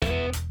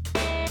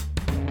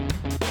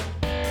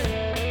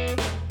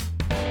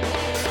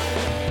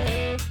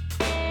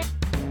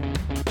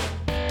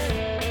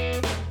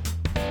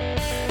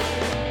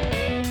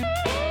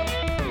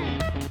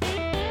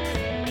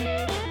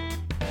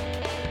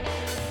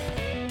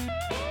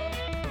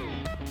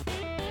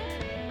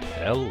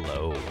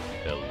Hello,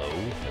 and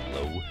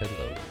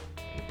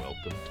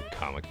welcome to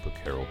Comic Book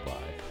Herald Live.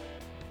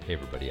 Hey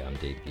everybody, I'm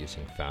Dave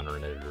Busing, founder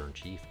and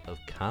editor-in-chief of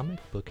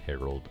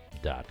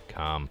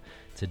comicbookherald.com.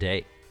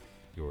 Today,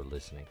 you're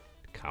listening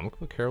to Comic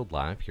Book Herald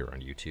Live here on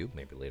YouTube,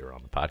 maybe later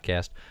on the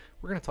podcast.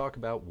 We're going to talk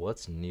about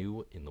what's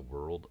new in the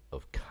world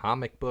of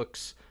comic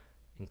books,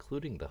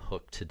 including the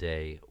hook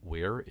today,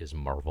 where is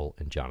Marvel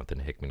and Jonathan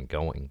Hickman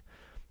going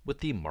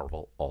with the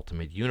Marvel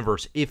Ultimate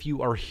Universe? If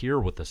you are here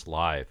with us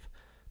live,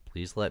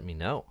 please let me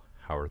know.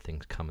 How are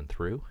things coming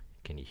through?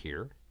 Can you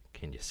hear?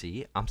 Can you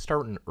see? I'm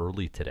starting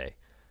early today.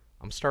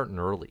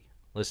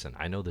 Listen,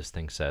 I know this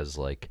thing says,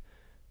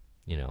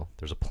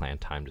 there's a planned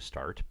time to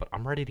start, but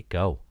I'm ready to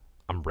go.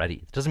 I'm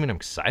ready. It doesn't mean I'm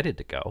excited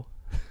to go.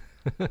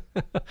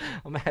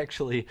 I'm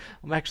actually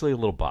a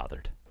little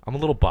bothered. I'm a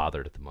little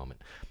bothered at the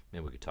moment.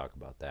 Maybe we could talk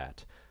about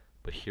that.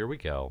 But here we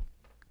go.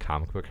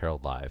 Comic Book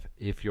Herald Live.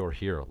 If you're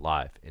here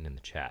live and in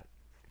the chat,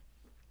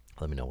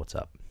 let me know what's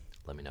up.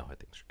 Let me know how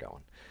things are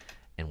going.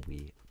 And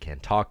we can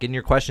talk. Getting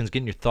your questions,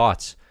 getting your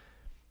thoughts,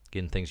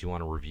 getting things you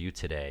want to review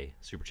today.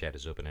 Super Chat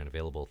is open and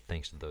available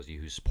thanks to those of you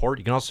who support.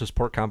 You can also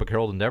support Comic Book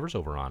Herald endeavors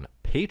over on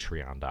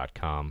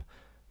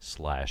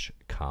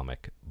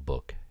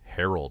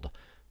patreon.com/comicbookherald.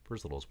 For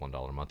as little as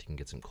 $1 a month, you can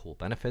get some cool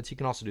benefits. You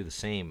can also do the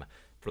same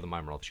for the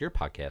My Marvelous Year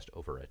podcast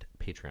over at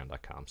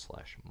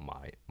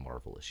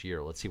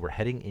patreon.com/mymarvelousyear. Let's see, we're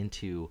heading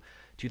into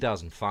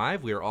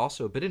 2005. We are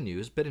also, a bit of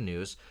news.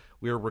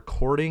 We are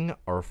recording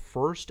our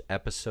first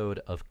episode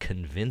of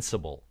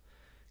Convincible.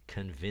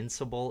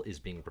 Convincible is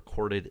being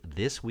recorded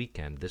this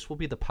weekend. This will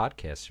be the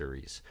podcast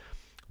series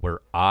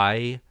where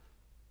I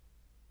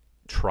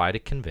try to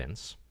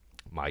convince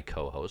my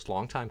co-host,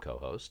 longtime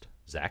co-host,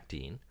 Zach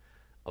Dean,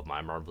 of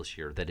My Marvelous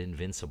Year, that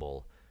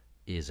Invincible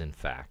is, in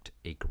fact,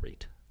 a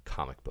great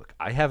comic book.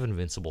 I have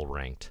Invincible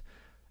ranked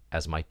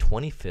as my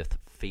 25th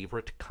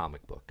favorite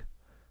comic book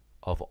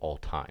of all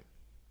time.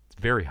 It's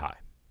very high,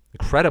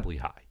 incredibly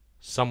high.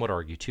 Some would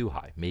argue too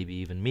high, maybe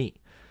even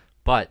me.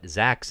 But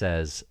Zach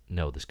says,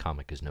 no, this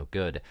comic is no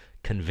good.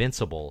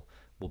 Convincible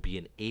will be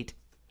an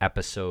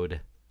 8-episode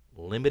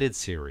limited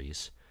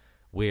series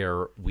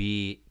where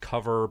we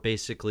cover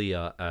basically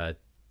a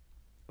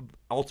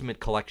ultimate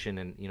collection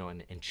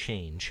and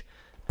change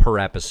per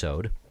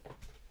episode.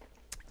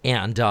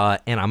 And I'm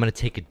going to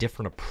take a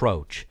different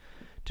approach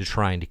to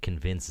trying to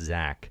convince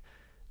Zach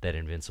that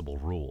Invincible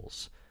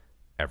rules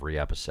every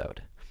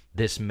episode.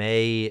 This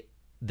may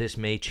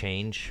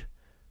change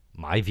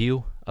my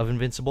view of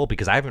Invincible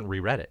because I haven't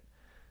reread it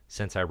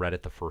since I read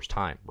it the first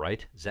time,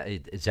 right?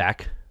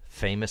 Zach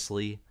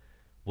famously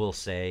will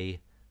say,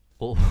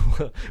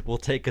 will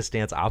take a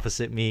stance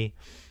opposite me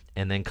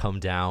and then come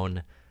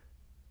down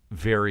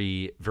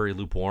very, very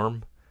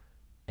lukewarm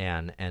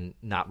and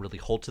not really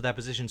hold to that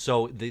position.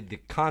 So the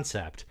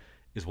concept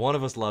is one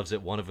of us loves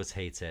it, one of us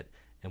hates it,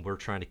 and we're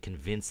trying to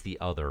convince the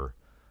other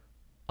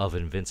of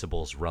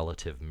Invincible's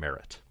relative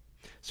merit.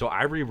 So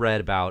I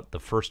reread about the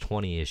first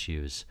 20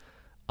 issues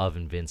of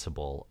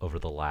Invincible over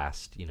the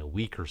last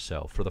week or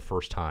so for the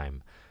first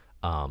time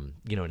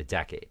in a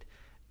decade.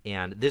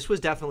 And this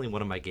was definitely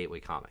one of my gateway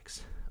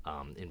comics.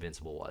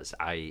 Invincible was.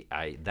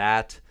 I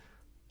that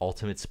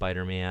Ultimate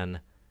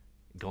Spider-Man,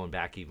 going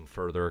back even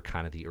further,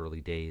 kind of the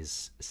early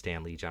days,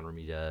 Stan Lee, John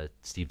Romita,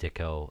 Steve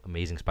Ditko,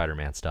 Amazing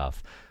Spider-Man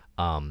stuff.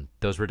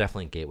 Those were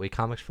definitely gateway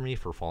comics for me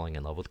for falling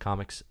in love with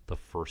comics the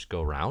first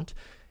go round.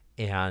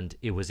 And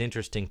it was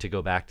interesting to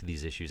go back to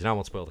these issues, and I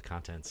won't spoil the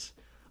contents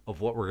of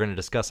what we're going to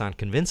discuss on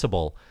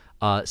Convincible.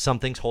 Some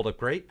things hold up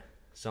great,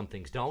 some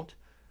things don't.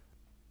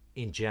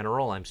 In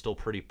general, I'm still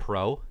pretty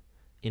pro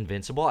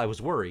Invincible. I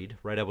was worried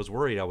I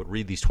would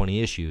read these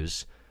 20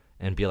 issues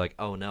and be like,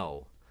 oh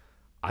no,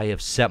 I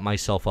have set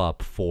myself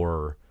up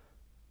for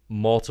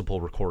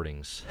multiple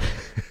recordings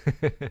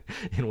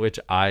in which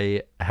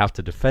I have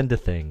to defend a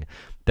thing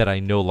that I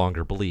no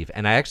longer believe.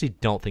 And I actually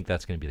don't think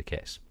that's going to be the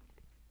case.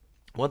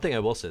 One thing I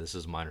will say, this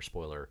is a minor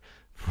spoiler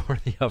for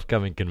the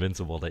upcoming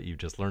Convincible that you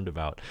just learned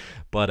about,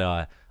 but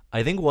I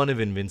think one of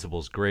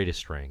Invincible's greatest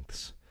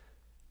strengths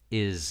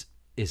is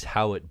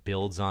how it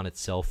builds on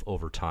itself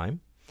over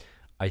time.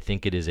 I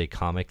think it is a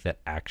comic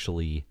that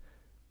actually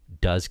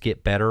does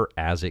get better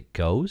as it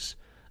goes,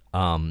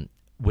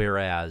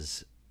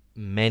 whereas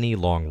many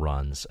long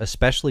runs,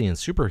 especially in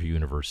superhero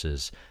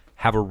universes,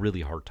 have a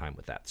really hard time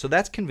with that. So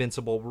that's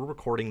Convincible. We're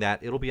recording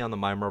that. It'll be on the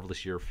My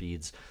Marvelous Year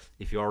feeds.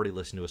 If you already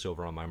listen to us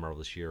over on My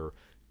Marvelous Year,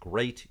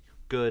 great,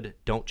 good,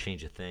 don't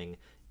change a thing.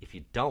 If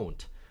you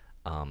don't,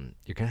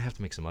 you're going to have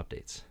to make some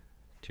updates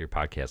to your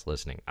podcast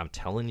listening. I'm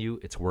telling you,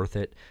 it's worth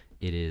it.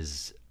 It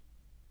is,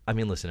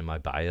 listen, am I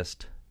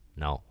biased?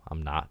 No,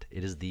 I'm not.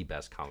 It is the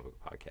best comic book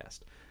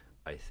podcast,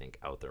 I think,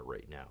 out there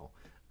right now.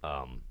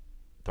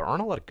 There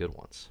aren't a lot of good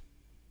ones.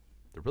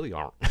 There really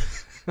aren't.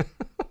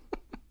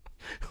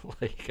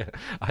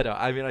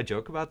 I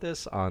joke about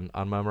this on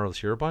My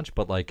Marvelous Year a bunch,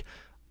 but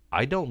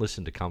I don't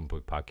listen to comic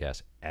book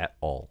podcasts at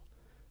all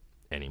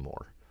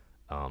anymore.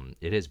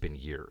 It has been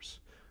years.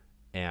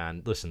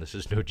 And listen, this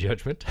is no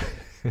judgment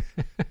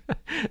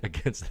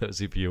against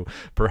those of you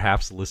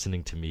perhaps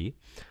listening to me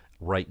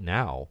right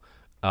now.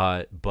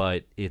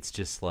 But it's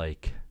just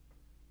like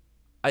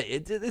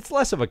it's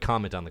less of a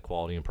comment on the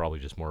quality and probably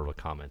just more of a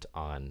comment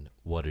on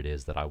what it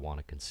is that I want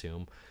to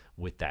consume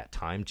with that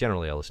time.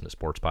 Generally, I listen to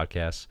sports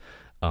podcasts,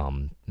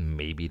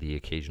 maybe the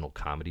occasional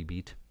comedy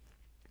beat,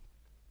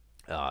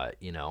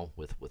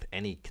 with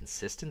any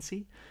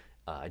consistency.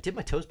 I did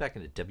my toes back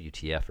into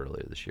WTF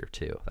earlier this year,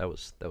 too. That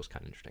was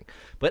kind of interesting.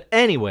 But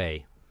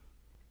anyway,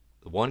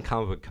 the one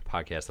comic book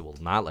podcast that will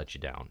not let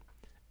you down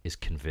is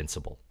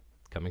Convincible,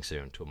 coming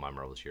soon to a My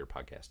Marvelous Year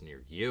podcast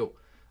near you.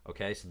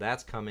 Okay, so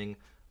that's coming.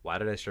 Why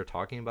did I start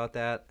talking about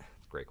that?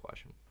 Great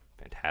question.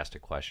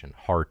 Fantastic question.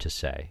 Hard to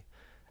say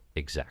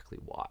exactly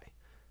why.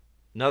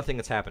 Another thing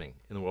that's happening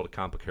in the world of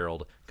Comic Book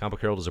Herald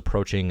is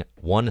approaching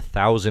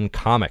 1,000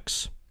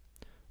 comics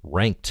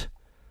ranked.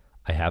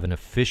 I have an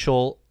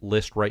official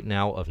list right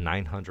now of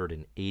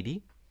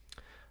 980.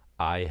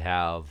 I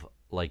have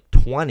like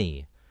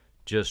 20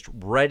 just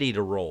ready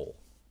to roll,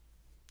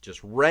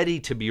 just ready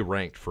to be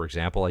ranked. For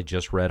example, I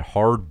just read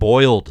Hard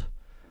Boiled,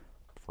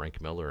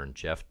 Frank Miller and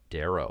Jeff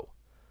Darrow.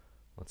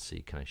 Let's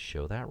see, can I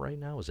show that right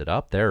now? Is it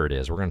up? There it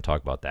is. We're going to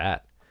talk about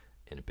that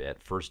in a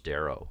bit. First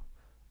Darrow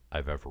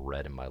I've ever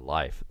read in my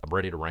life. I'm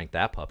ready to rank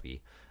that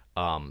puppy.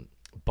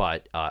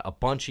 But a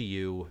bunch of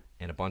you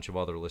and a bunch of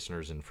other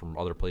listeners and from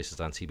other places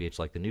on CBH,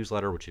 like the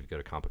newsletter, which if you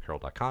go to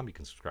comicbookherald.com, you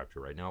can subscribe to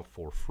right now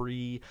for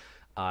free,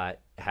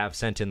 have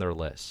sent in their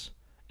lists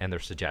and their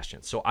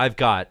suggestions. So I've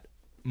got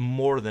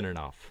more than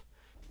enough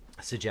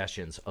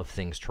suggestions of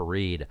things to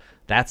read.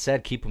 That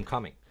said, keep them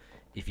coming.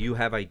 If you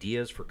have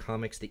ideas for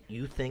comics that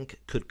you think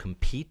could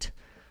compete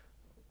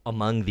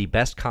among the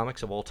best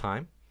comics of all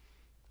time,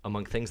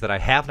 among things that I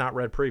have not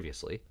read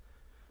previously,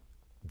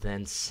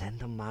 then send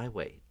them my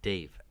way,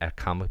 Dave at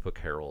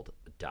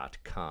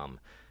comicbookherald.com.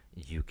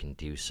 You can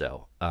do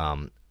so.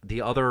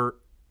 The other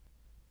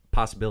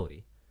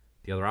possibility,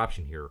 the other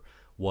option here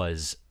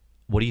was,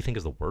 what do you think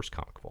is the worst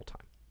comic of all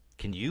time?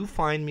 Can you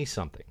find me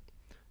something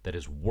that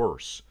is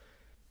worse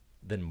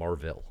than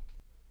Marvel?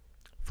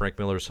 Frank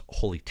Miller's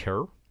Holy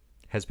Terror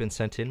has been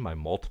sent in by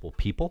multiple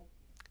people.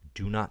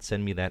 Do not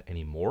send me that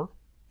anymore,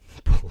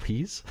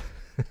 please.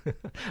 I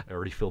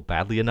already feel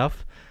badly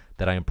enough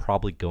that I am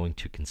probably going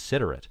to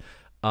consider it.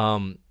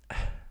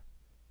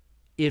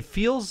 It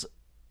feels...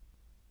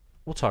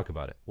 We'll talk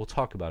about it. We'll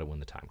talk about it when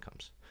the time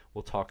comes.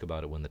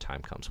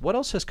 What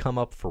else has come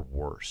up for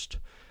worst?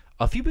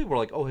 A few people were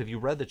like, oh, have you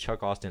read the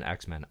Chuck Austen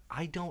X-Men?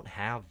 I don't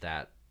have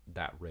that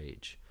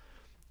rage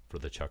for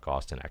the Chuck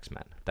Austen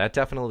X-Men. That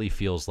definitely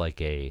feels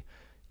like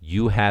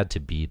you had to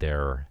be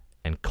there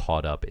and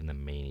caught up in the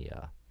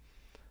mania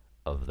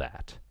of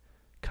that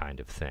kind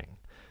of thing.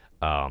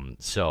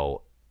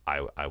 So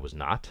I was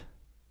not.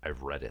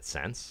 I've read it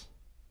since.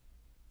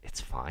 It's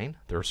fine.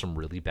 There are some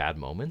really bad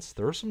moments.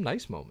 There are some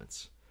nice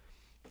moments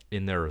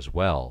in there as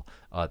well.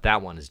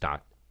 That one is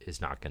not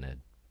going to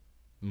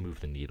move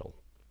the needle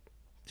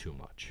too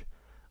much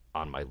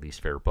on my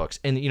least favorite books.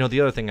 And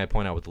the other thing I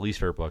point out with the least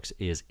favorite books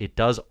is it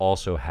does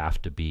also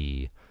have to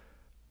be.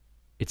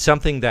 It's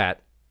something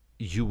that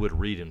you would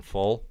read in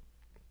full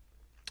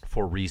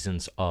for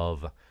reasons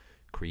of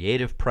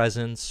creative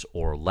presence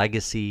or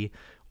legacy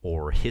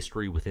or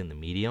history within the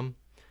medium.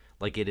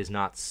 Like, it is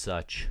not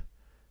such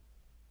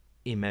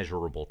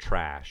immeasurable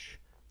trash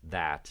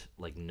that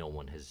like no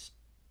one has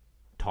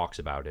talks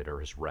about it or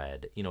has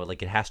read.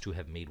 Like, it has to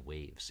have made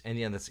waves. And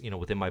yeah, that's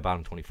within my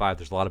bottom 25,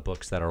 there's a lot of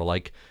books that are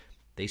like,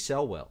 they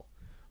sell well,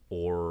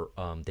 or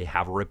they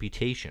have a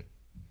reputation,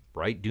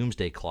 right?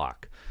 Doomsday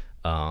Clock.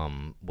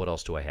 What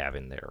else do I have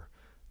in there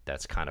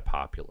that's kind of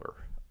popular?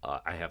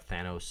 I have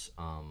Thanos.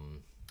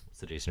 What's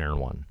the Jason Aaron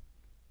one?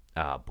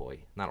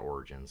 Not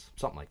Origins,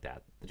 something like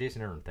that. The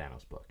Jason Aaron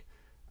Thanos book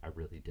I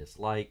really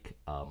dislike.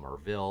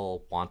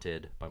 Marvel,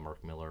 Wanted by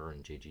Mark Miller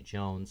and J.G.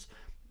 Jones.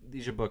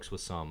 These are books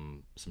with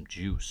some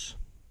juice.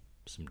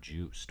 Do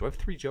I have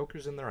 3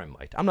 Jokers in there? I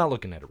might. I'm not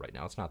looking at it right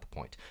now. It's not the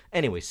point.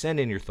 Anyway, send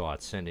in your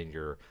thoughts. Send in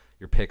your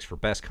picks for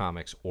best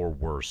comics or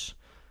worst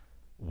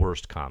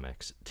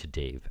comics to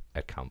Dave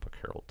at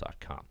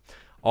comicbookherald.com.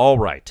 All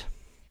right.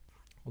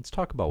 Let's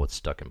talk about what's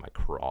stuck in my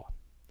craw.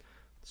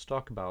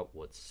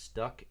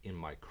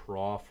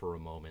 For a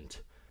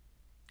moment.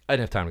 I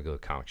didn't have time to go to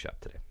the comic shop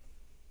today.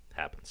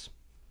 Happens.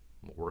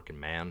 I'm a working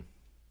man.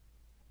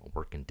 I'm a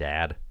working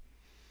dad.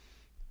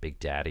 Big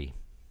daddy.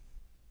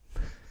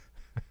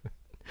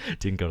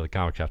 Didn't go to the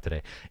comic shop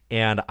today.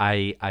 And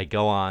I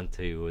go on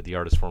to the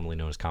artist formerly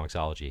known as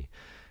Comixology.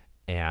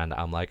 And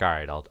I'm like, all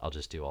right, I'll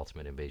just do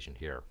Ultimate Invasion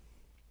here.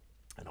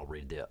 And I'll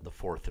read the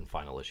 4th and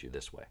final issue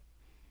this way.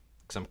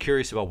 Because I'm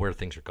curious about where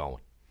things are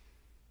going.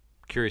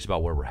 Curious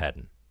about where we're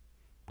heading.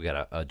 We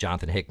got a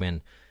Jonathan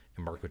Hickman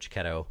and Marco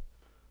Cicchetto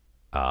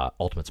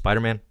Ultimate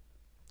Spider-Man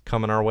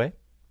coming our way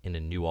in a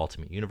new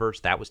Ultimate Universe.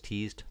 That was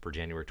teased for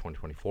January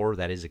 2024.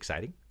 That is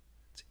exciting.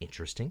 It's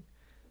interesting.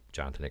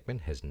 Jonathan Hickman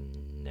has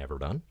never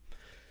done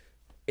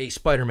a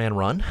Spider-Man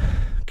run.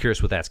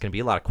 Curious what that's going to be.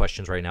 A lot of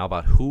questions right now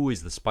about who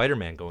is the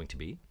Spider-Man going to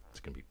be. It's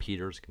going to be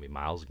Peter. It's going to be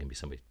Miles. It's going to be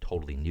somebody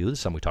totally new. This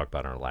is something we talked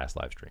about on our last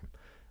live stream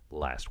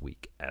last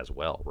week as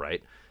well,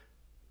 right?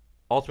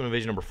 Ultimate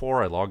Invasion number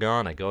 4. I log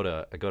on. I go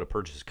to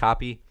purchase a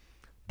copy.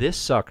 This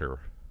sucker,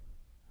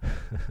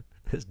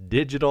 this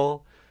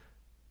digital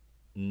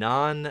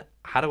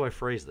how do I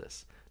phrase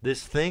this?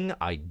 This thing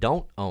I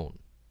don't own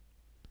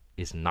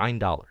is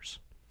 $9.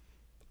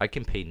 I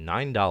can pay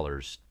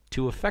 $9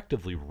 to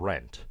effectively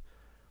rent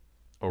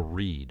a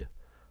read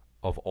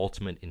of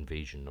Ultimate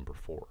Invasion number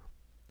 4.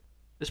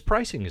 This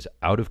pricing is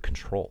out of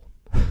control.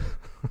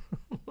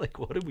 Like,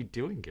 what are we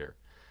doing here?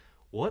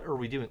 What are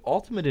we doing?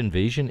 Ultimate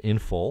Invasion in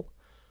full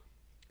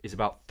is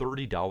about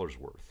 $30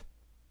 worth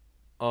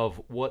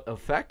of what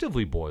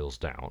effectively boils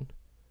down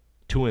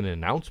to an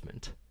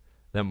announcement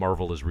that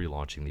Marvel is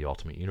relaunching the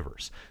Ultimate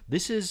Universe.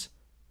 This is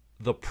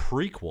the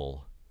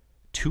prequel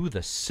to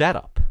the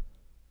setup.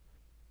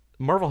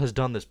 Marvel has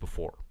done this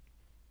before.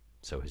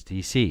 So has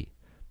DC.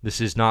 This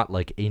is not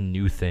like a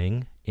new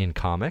thing in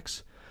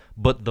comics,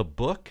 but the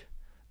book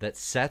that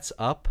sets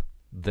up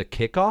the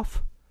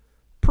kickoff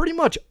pretty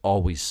much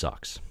always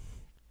sucks.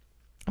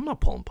 I'm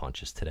not pulling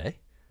punches today.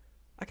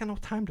 I got no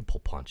time to pull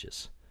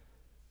punches.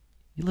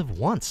 You live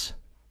once.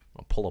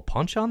 I'll pull a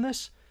punch on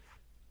this?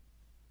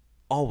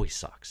 Always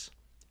sucks.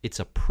 It's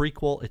a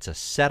prequel. It's a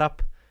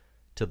setup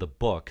to the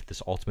book,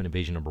 this Ultimate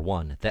Invasion number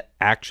 1, that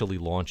actually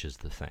launches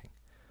the thing.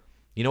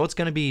 You know what's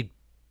going to be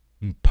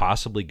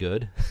possibly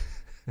good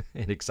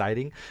and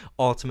exciting?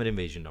 Ultimate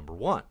Invasion number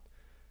 1.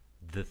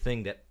 The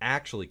thing that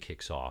actually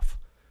kicks off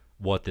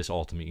what this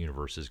Ultimate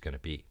Universe is going to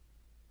be.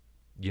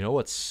 You know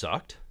what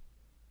sucked?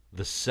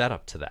 The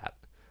setup to that.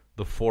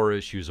 The 4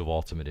 issues of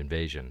Ultimate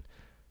Invasion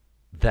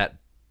that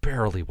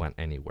barely went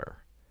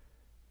anywhere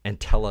and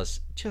tell us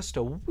just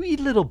a wee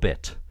little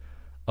bit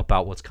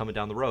about what's coming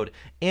down the road.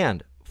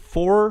 And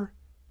for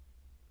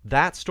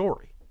that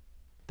story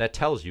that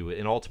tells you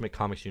an Ultimate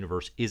Comics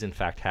universe is in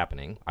fact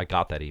happening, I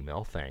got that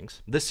email,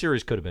 thanks. This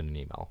series could have been an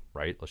email,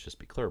 right? Let's just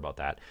be clear about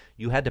that.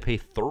 You had to pay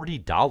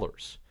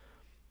 $30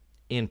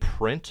 in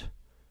print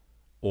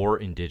or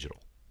in digital.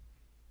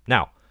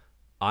 Now,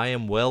 I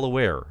am well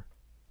aware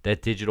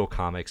that digital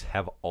comics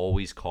have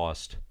always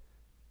cost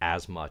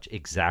as much,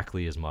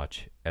 exactly as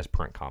much as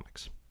print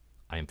comics.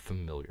 I am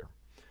familiar.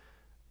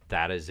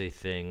 That is a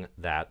thing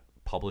that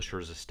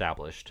publishers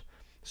established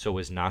so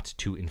as not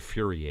to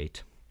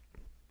infuriate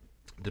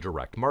the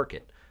direct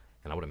market.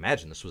 And I would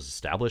imagine this was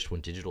established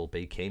when digital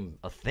became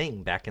a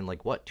thing back in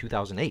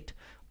 2008.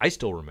 I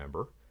still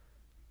remember,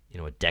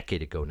 a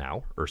decade ago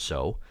now or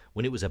so,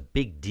 when it was a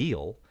big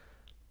deal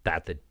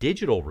that the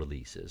digital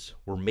releases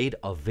were made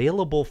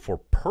available for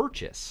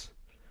purchase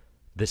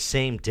the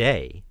same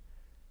day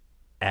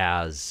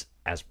as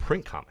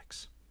print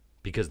comics,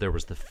 because there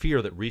was the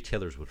fear that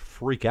retailers would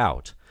freak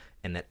out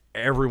and that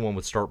everyone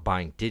would start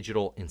buying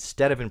digital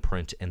instead of in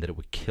print, and that it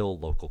would kill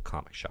local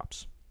comic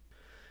shops.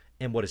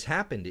 And what has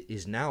happened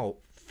is now,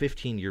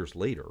 15 years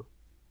later,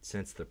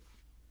 since the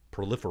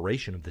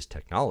proliferation of this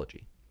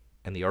technology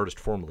and the artist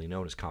formerly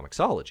known as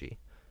Comixology,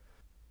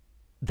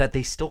 that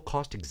they still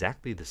cost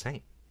exactly the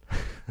same.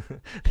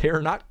 They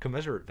are not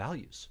commensurate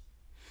values.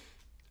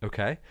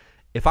 Okay?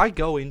 If I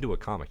go into a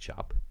comic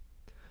shop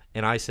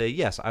and I say,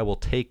 yes, I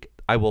will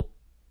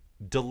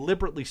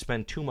deliberately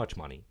spend too much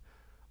money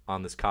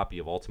on this copy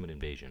of Ultimate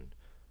Invasion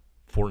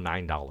for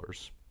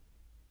 $9,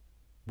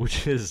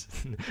 which is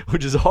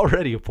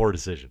already a poor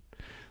decision.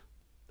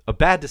 A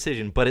bad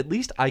decision, but at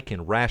least I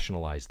can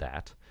rationalize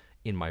that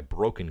in my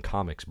broken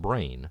comics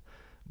brain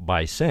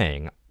by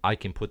saying I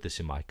can put this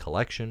in my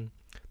collection.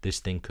 This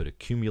thing could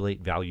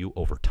accumulate value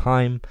over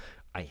time.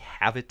 I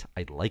have it.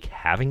 I like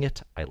having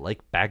it. I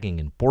like bagging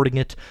and boarding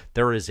it.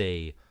 There is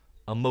a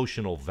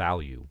emotional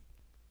value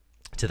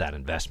to that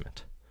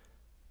investment.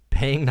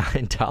 Paying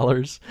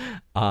 $9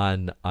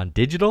 on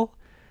digital,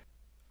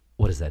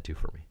 what does that do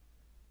for me?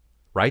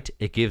 Right?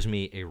 It gives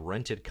me a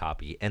rented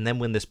copy. And then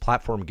when this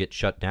platform gets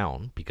shut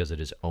down because it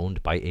is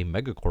owned by a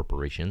mega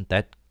corporation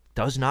that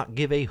does not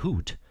give a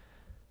hoot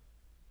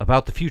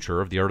about the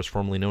future of the artist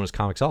formerly known as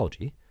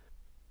Comixology,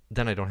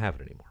 then I don't have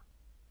it anymore.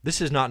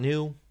 This is not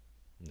new.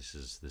 This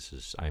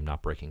is I am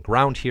not breaking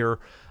ground here.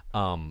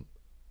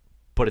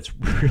 But it's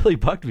really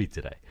bugged me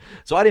today.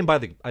 So I didn't buy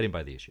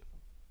the issue.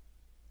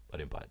 I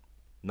didn't buy it.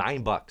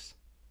 $9.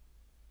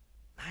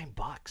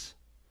 $9.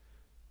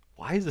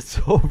 Why is it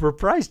so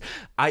overpriced?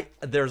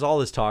 There's all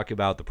this talk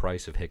about the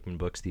price of Hickman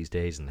books these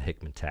days and the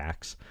Hickman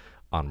tax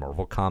on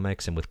Marvel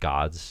Comics, and with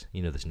Gods,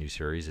 this new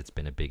series, it's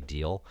been a big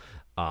deal.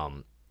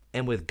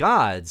 And with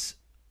Gods,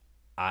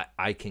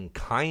 I can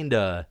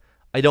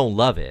I don't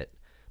love it,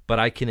 but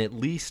I can at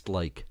least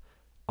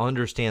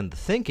understand the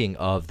thinking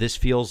of this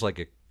feels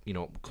like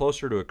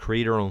closer to a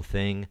creator-owned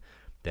thing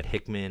that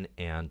Hickman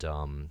and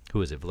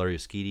Valerio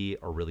Schiti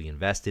are really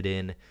invested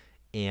in,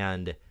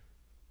 and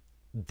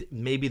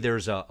maybe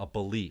there's a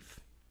belief,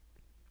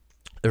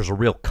 there's a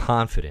real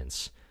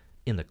confidence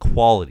in the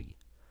quality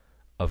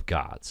of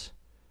Gods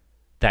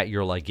that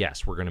you're like,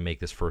 yes, we're going to make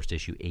this first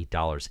issue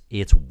 $8.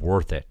 It's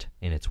worth it,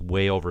 and it's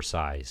way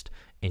oversized,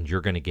 and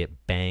you're going to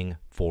get bang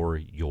for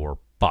your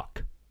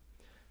buck.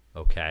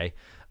 Okay?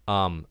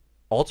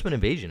 Ultimate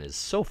Invasion is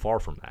so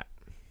far from that.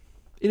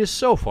 It is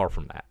so far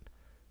from that.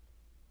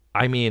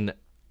 I mean,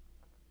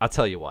 I'll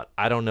tell you what.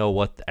 I don't know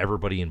what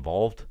everybody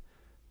involved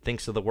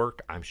thinks of the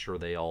work. I'm sure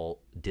they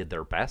all did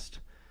their best.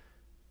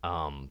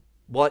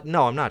 Well,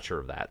 no, I'm not sure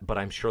of that, but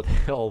I'm sure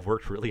they all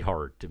worked really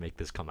hard to make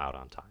this come out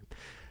on time.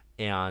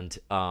 And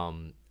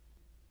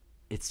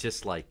it's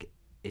just like,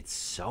 it's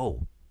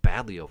so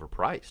badly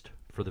overpriced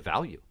for the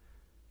value,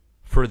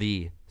 for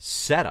the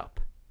setup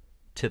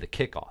to the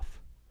kickoff.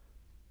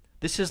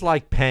 This is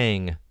like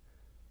paying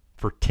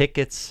for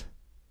tickets.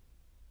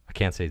 I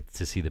can't say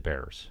to see the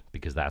Bears,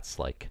 because that's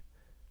like,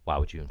 why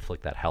would you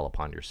inflict that hell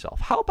upon yourself?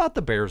 How about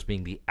the Bears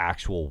being the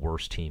actual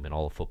worst team in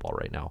all of football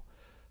right now?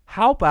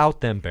 How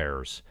about them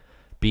Bears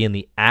being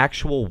the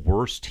actual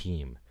worst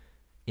team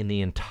in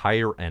the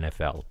entire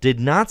NFL? Did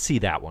not see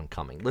that one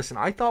coming. Listen,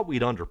 I thought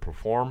we'd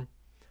underperform.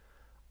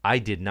 I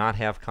did not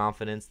have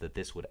confidence that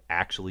this would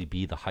actually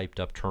be the hyped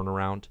up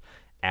turnaround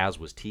as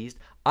was teased.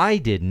 I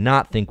did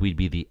not think we'd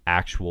be the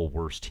actual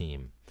worst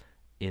team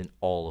in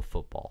all of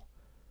football.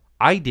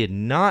 I did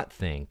not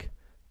think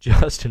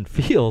Justin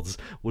Fields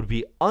would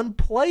be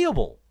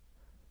unplayable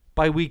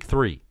by week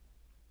 3.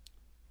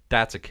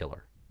 That's a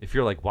killer. If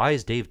you're like, why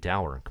is Dave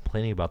Dower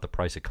complaining about the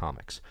price of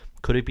comics?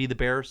 Could it be the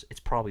Bears? It's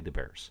probably the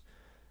Bears.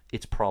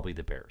 It's probably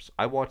the Bears.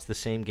 I watched the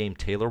same game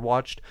Taylor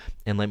watched,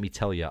 and let me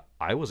tell you,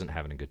 I wasn't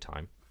having a good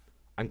time.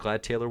 I'm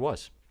glad Taylor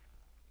was.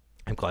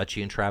 I'm glad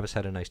she and Travis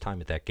had a nice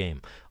time at that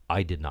game.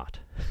 I did not.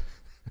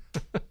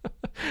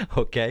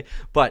 Okay?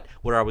 But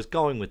where I was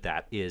going with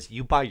that is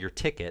you buy your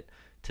ticket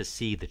to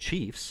see the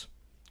Chiefs,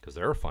 because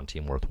they're a fun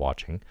team worth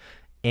watching,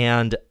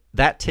 and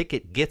that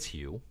ticket gets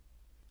you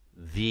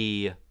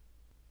the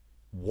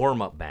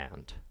warm-up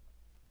band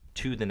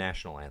to the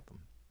national anthem.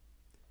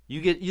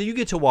 You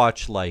get to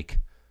watch like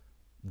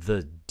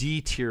the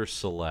D-tier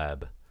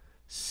celeb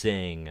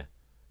sing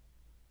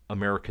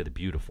America the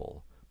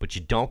Beautiful, but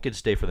you don't get to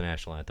stay for the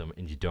national anthem,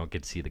 and you don't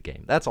get to see the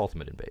game. That's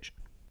Ultimate Invasion.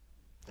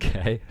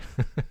 Okay?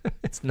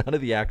 It's none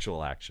of the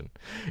actual action.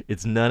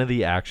 It's none of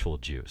the actual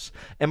juice.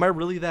 Am I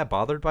really that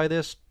bothered by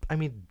this? I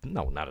mean,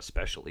 no, not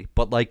especially.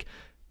 But, like,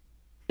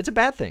 it's a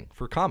bad thing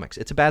for comics.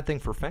 It's a bad thing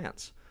for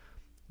fans.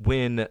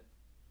 When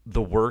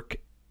the work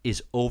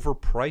is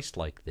overpriced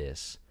like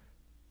this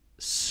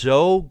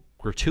so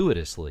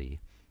gratuitously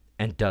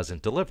and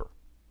doesn't deliver.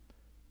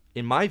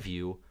 In my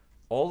view,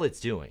 all it's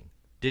doing,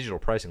 digital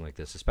pricing like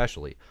this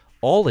especially,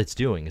 all it's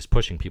doing is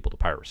pushing people to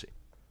piracy.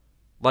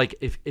 Like,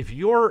 if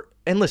you're,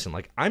 and listen,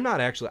 like,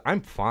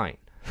 I'm fine.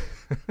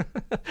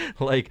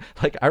 like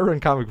I run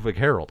Comic Book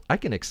Herald. I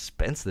can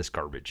expense this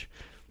garbage.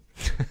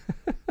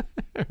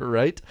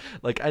 Right?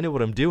 Like, I know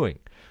what I'm doing.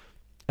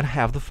 And I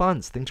have the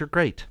funds. Things are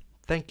great.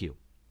 Thank you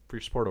for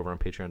your support over on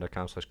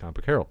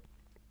patreon.com/comicbookherald.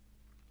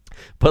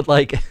 But,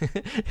 like,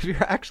 if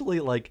you're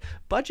actually, like,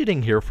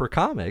 budgeting here for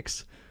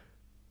comics,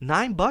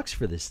 $9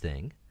 for this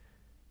thing,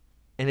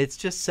 and it's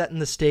just setting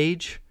the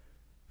stage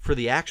for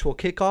the actual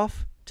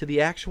kickoff to the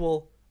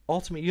actual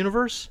Ultimate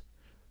Universe,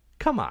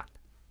 come on.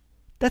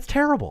 That's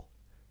terrible.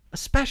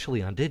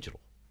 Especially on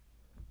digital.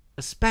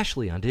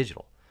 Especially on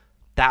digital.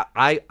 That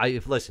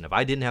listen, if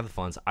I didn't have the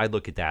funds, I'd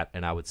look at that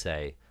and I would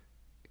say,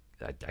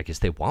 I guess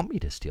they want me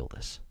to steal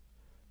this.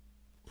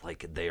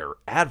 Like, they are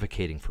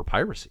advocating for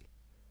piracy.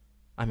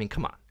 I mean,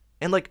 come on.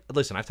 And, like,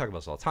 listen, I've talked about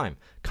this all the time.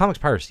 Comics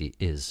piracy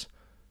is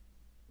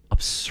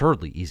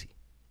absurdly easy.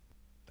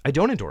 I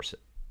don't endorse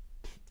it.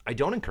 I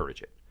don't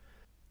encourage it.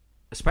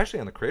 Especially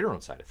on the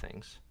creator-owned side of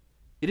things.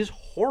 It is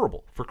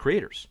horrible for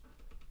creators.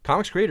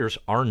 Comics creators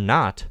are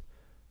not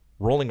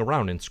rolling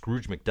around in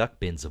Scrooge McDuck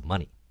bins of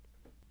money.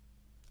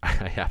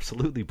 I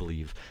absolutely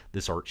believe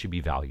this art should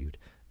be valued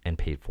and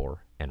paid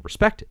for and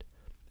respected.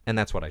 And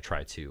that's what I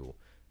try to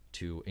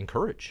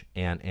encourage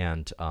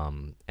and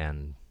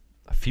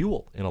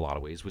fuel in a lot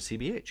of ways with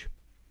CBH.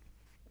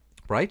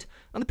 Right?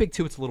 On the big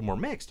two, it's a little more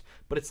mixed.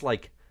 But it's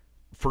like,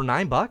 for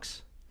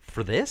 $9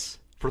 for this?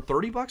 For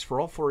 $30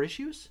 for all 4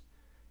 issues?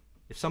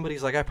 If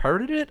somebody's like, I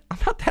pirated it, I'm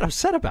not that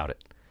upset about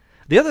it.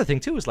 The other thing,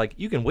 too, is like,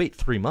 you can wait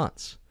 3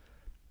 months.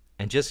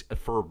 And just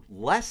for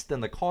less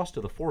than the cost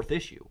of the 4th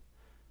issue,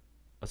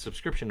 a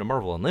subscription to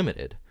Marvel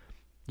Unlimited,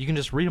 you can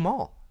just read them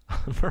all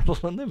on Marvel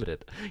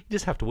Unlimited. You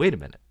just have to wait a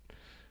minute.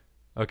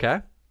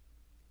 Okay?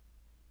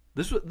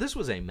 This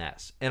was a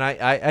mess. And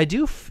I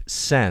do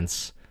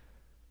sense,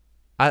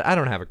 I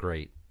don't have a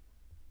great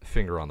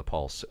finger on the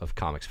pulse of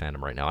comics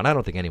fandom right now, and I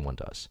don't think anyone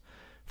does,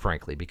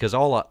 frankly, because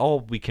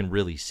all we can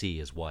really see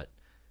is what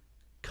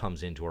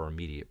comes into our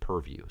immediate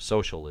purview.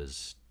 Social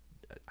is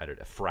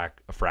a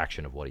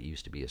fraction of what it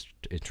used to be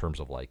in terms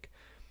of, like,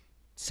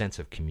 sense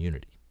of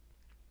community.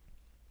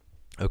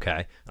 Okay?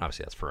 And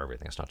obviously that's for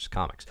everything. It's not just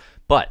comics.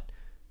 But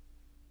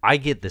I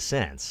get the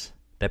sense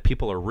that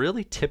people are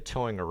really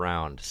tiptoeing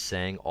around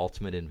saying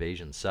Ultimate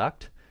Invasion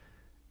sucked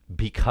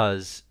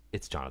because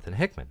it's Jonathan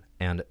Hickman.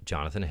 And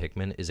Jonathan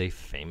Hickman is a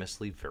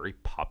famously very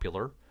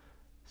popular,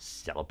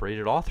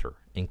 celebrated author,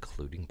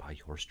 including by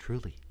yours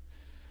truly.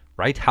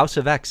 Right? House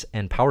of X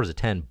and Powers of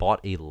 10 bought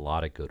a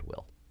lot of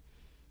goodwill,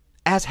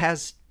 as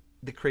has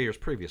the creator's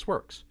previous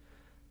works.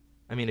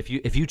 I mean, if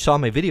you saw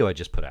my video I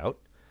just put out,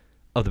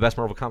 of the best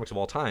Marvel comics of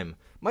all time,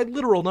 my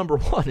literal number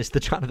one is the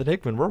Jonathan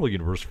Hickman Marvel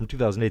Universe from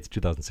 2008 to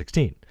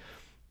 2016.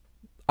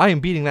 I am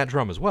beating that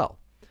drum as well.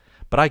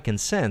 But I can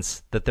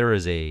sense that there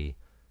is a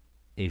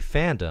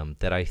fandom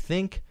that I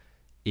think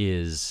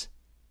is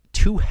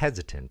too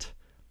hesitant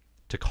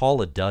to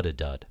call a dud a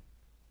dud.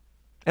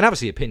 And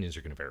obviously opinions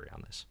are going to vary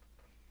on this.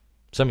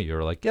 Some of you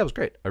are like, yeah, it was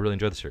great. I really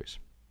enjoyed the series.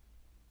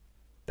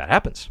 That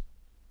happens.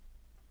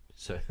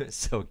 So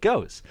it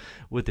goes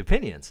with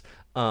opinions.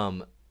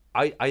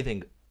 I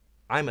think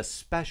I'm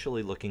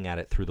especially looking at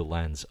it through the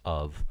lens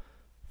of,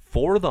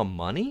 for the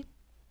money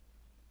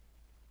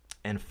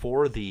and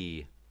for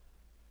the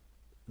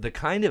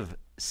kind of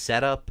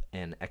setup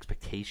and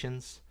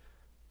expectations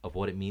of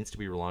what it means to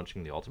be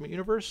relaunching the Ultimate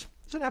Universe,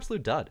 it's an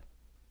absolute dud.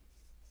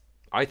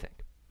 I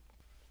think.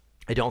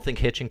 I don't think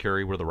Hitch and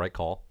Curie were the right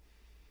call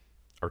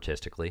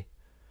artistically.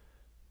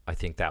 I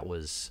think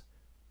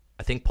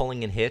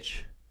pulling in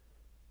Hitch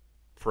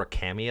for a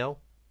cameo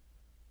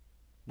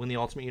when the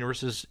Ultimate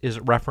Universe is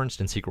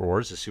referenced in Secret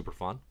Wars is super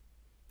fun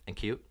and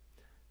cute.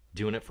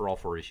 Doing it for all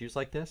 4 issues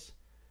like this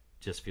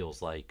just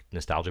feels like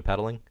nostalgia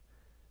peddling,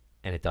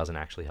 and it doesn't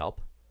actually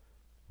help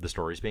the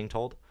stories being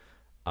told.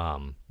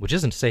 Which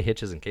isn't to say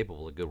Hitch isn't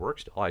capable of good work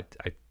still. I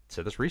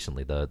said this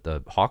recently.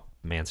 The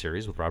Hawkman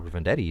series with Robert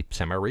Venditti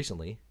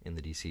semi-recently in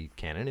the DC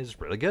canon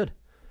is really good.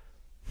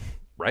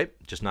 Right?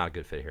 Just not a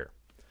good fit here.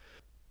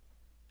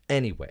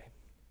 Anyway,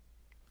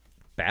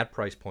 bad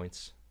price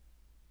points,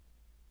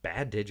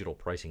 bad digital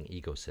pricing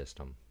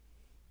ecosystem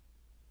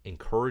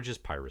encourages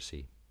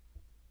piracy.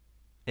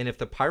 And if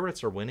the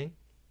Pirates are winning,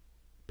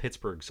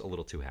 Pittsburgh's a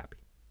little too happy.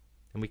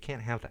 And we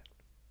can't have that.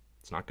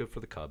 It's not good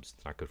for the Cubs.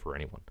 It's not good for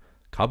anyone.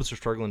 Cubs are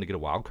struggling to get a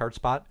wild card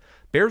spot.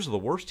 Bears are the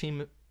worst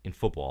team in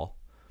football.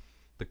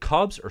 The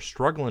Cubs are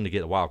struggling to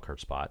get a wild card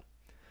spot.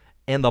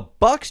 And the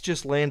Bucks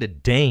just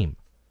landed Dame.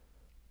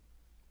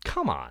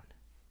 Come on.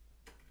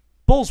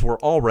 Bulls were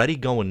already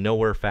going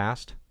nowhere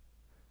fast.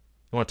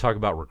 You want to talk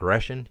about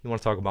regression? You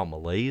want to talk about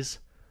malaise?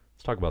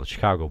 Let's talk about the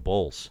Chicago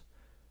Bulls.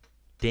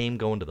 Dame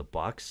going to the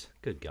Bucks?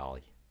 Good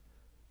golly.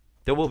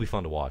 That will be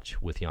fun to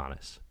watch with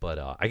Giannis. But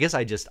I guess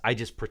I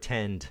just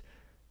pretend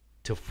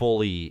to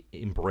fully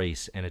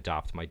embrace and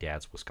adopt my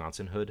dad's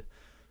Wisconsin hood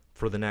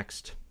for the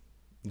next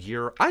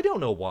year. I don't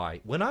know why.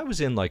 When I was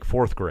in like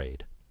 4th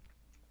grade,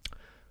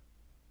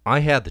 I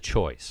had the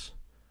choice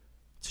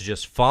to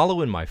just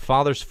follow in my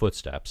father's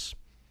footsteps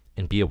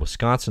and be a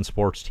Wisconsin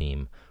sports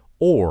team,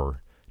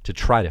 or to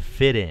try to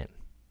fit in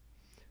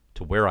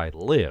to where I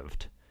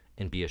lived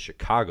and be a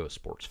Chicago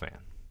sports fan.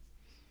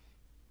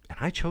 And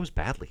I chose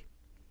badly.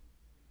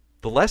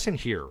 The lesson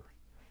here: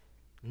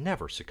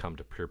 never succumb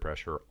to peer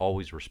pressure.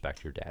 Always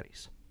respect your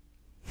daddies.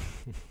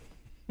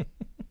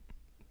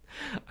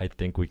 I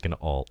think we can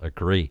all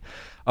agree.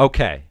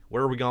 Okay,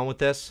 where are we going with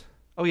this?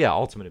 Oh, yeah,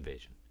 Ultimate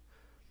Invasion.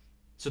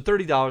 So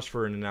 $30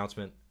 for an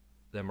announcement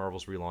that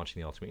Marvel's relaunching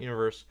the Ultimate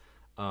Universe.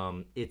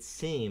 It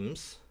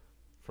seems,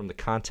 from the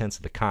contents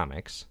of the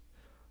comics,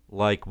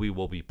 like we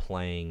will be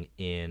playing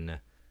in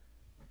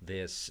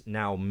this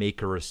now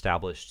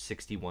Maker-established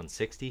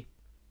 6160.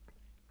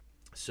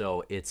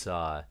 So it's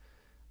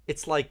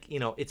like, you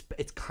know,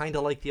 it's kind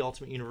of like the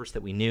Ultimate Universe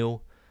that we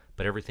knew,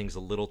 but everything's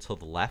a little to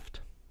the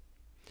left.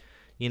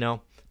 You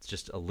know, it's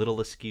just a little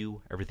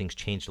askew. Everything's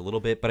changed a little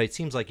bit, but it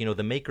seems like, you know,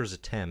 the makers'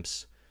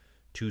 attempts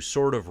to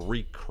sort of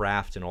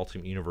recraft an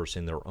Ultimate Universe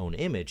in their own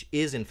image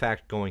is in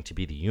fact going to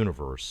be the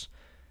universe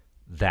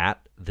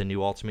that the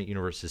new Ultimate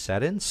Universe is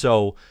set in.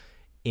 So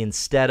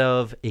instead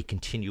of a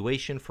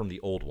continuation from the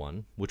old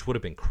one, which would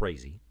have been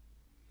crazy,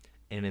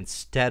 and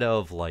instead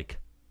of like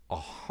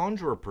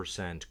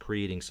 100%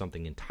 creating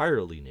something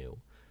entirely new,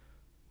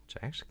 which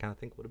I actually kind of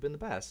think would have been the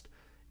best,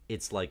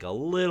 it's like a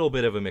little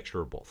bit of a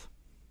mixture of both.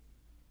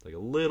 Like a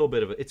little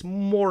bit of it's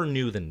more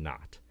new than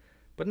not,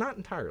 but not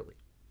entirely.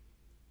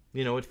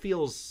 You know, it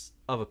feels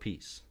of a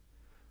piece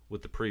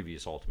with the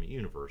previous Ultimate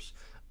Universe,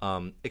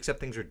 except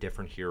things are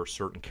different here.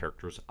 Certain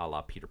characters, a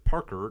la Peter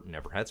Parker,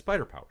 never had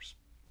spider powers.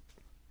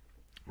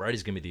 Right?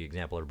 He's going to be the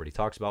example everybody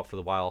talks about for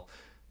the while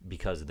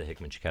because of the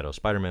Hickman Chiquetto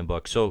Spider-Man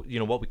book. So, you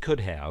know, what we could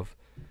have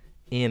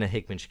in a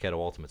Hickman Chiquetto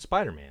Ultimate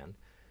Spider-Man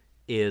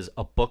is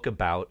a book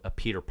about a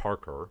Peter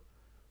Parker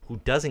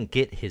who doesn't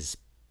get his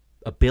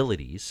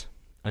abilities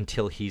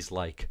until he's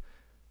like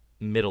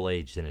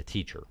middle-aged and a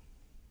teacher.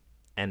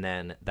 And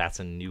then that's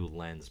a new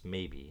lens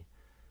maybe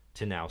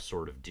to now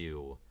sort of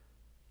do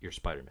your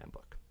Spider-Man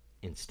book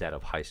instead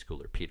of high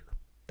schooler Peter.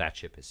 That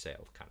ship has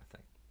sailed kind of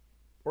thing.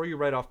 Or you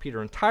write off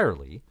Peter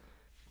entirely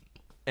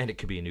and it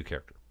could be a new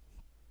character.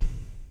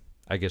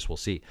 I guess we'll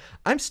see.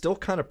 I'm still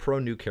kind of pro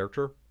new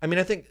character. I mean,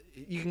 I think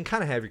you can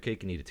kind of have your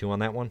cake and eat it too on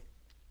that one.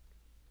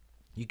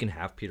 You can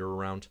have Peter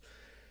around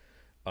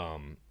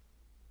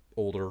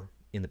older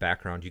in the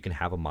background. You can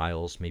have a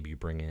Miles. Maybe you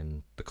bring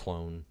in the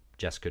clone,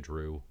 Jessica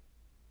Drew,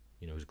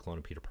 you know, who's a clone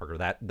of Peter Parker.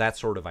 That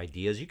sort of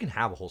ideas. You can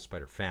have a whole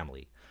Spider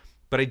family.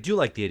 But I do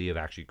like the idea of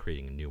actually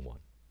creating a new one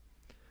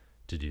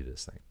to do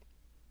this thing.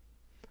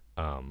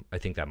 I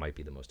think that might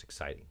be the most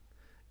exciting.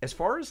 As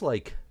far as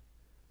like,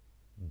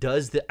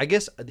 I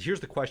guess here's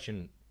the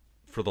question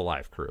for the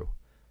live crew.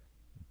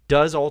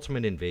 Does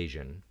Ultimate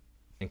Invasion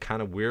and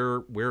kind of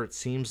where it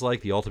seems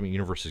like the Ultimate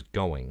Universe is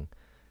going,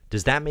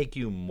 does that make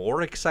you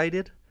more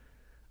excited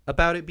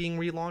about it being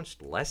relaunched,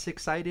 less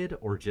excited,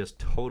 or just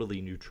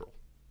totally neutral?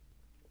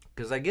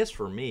 Because I guess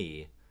for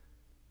me,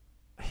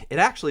 it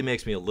actually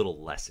makes me a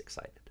little less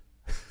excited,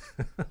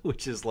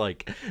 which is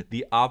like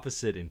the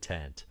opposite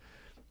intent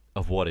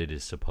of what it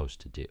is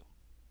supposed to do.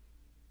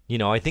 You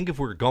know, I think if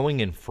we're going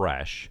in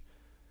fresh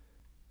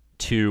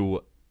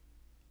to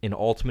an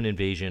Ultimate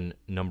Invasion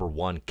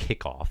 #1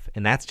 kickoff,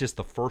 and that's just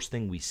the first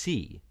thing we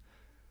see,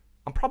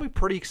 I'm probably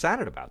pretty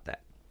excited about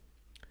that.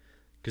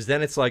 Because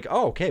then it's like,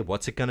 oh, okay,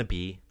 what's it going to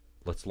be?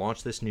 Let's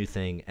launch this new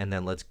thing, and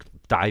then let's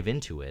dive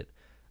into it.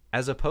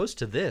 As opposed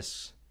to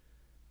this,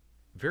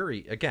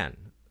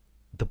 again,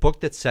 the book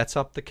that sets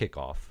up the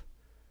kickoff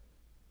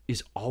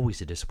is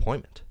always a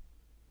disappointment.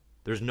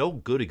 There's no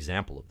good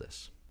example of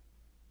this.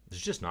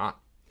 There's just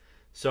not.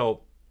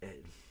 So,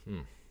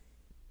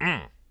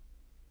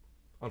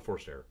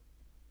 unforced error.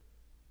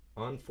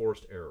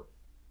 Unforced error.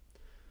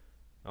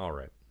 All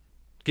right.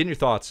 Get your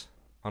thoughts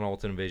on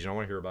Ultimate Invasion. I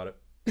want to hear about it.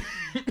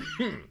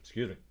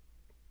 Excuse me.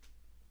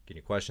 Getting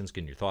your questions,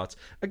 getting your thoughts.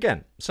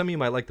 Again, some of you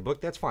might like the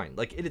book. That's fine.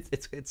 Like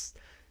it's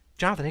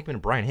Jonathan Hickman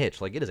and Brian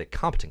Hitch. Like, it is a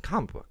competent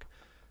comic book.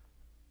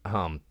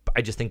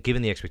 I just think,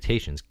 given the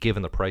expectations,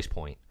 given the price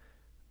point,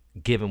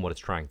 given what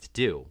it's trying to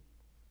do,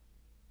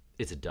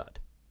 it's a dud,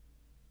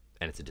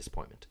 and it's a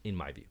disappointment in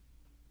my view.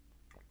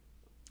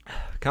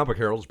 Comic Book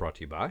Herald is brought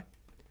to you by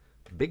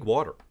Big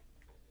Water.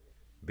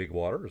 Big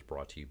Water is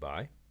brought to you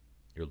by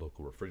your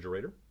local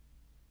refrigerator.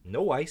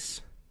 No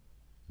ice,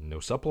 no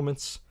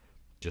supplements,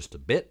 just a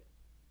bit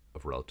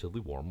of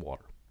relatively warm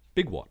water.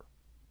 Big Water,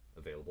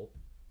 available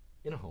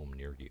in a home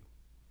near you.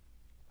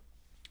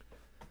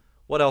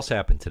 What else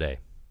happened today?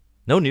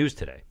 No news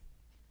today.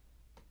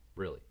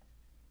 Really.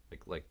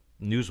 Like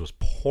news was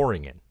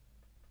pouring in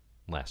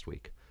last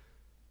week.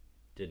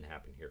 Didn't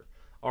happen here.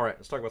 All right,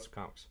 let's talk about some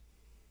comics.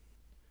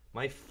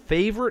 My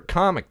favorite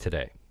comic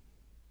today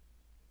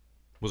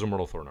was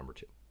Immortal Thor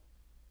 #2.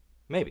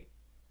 Maybe.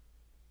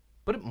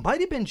 But it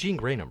might have been Jean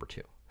Grey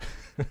 #2.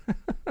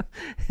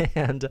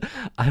 And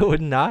I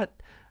would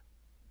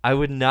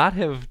not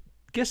have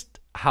guessed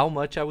how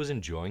much I was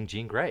enjoying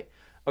Jean Grey.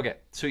 Okay,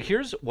 so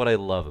here's what I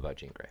love about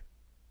Jean Grey.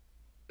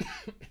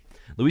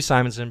 Louise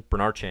Simonson,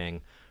 Bernard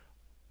Chang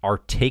are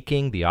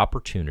taking the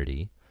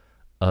opportunity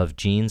of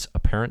Jean's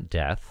apparent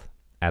death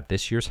at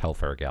this year's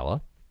Hellfire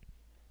Gala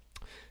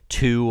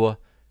to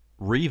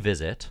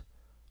revisit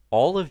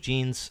all of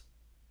Jean's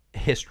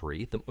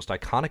history, the most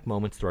iconic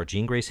moments throughout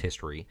Jean Grey's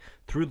history,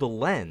 through the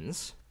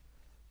lens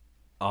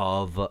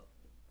of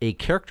a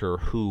character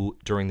who,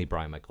 during the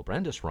Brian Michael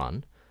Bendis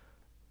run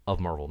of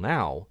Marvel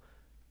Now,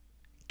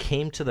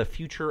 came to the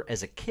future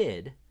as a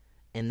kid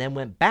and then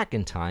went back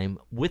in time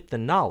with the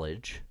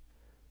knowledge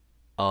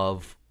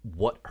of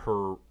what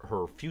her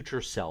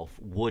future self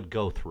would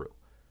go through.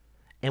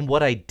 And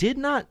what I did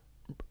not,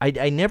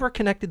 I never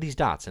connected these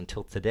dots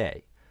until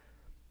today.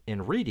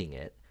 In reading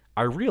it,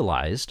 I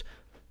realized,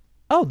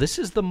 oh, this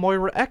is the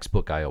Moira X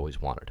book I always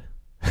wanted.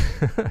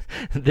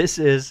 This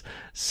is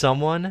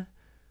someone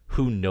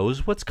who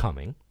knows what's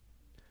coming,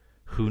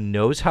 who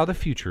knows how the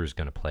future is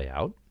going to play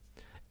out,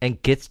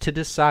 and gets to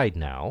decide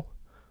now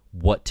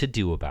what to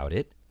do about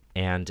it,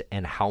 and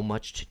how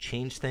much to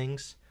change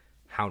things,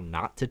 how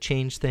not to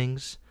change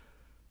things,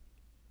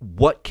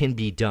 what can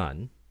be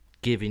done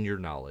given your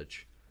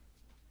knowledge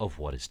of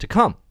what is to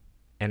come.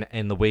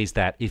 And the ways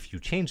that if you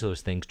change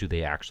those things, do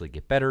they actually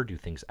get better? Do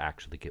things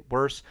actually get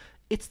worse?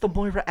 It's the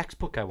Moira X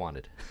book I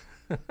wanted.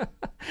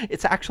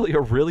 It's actually a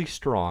really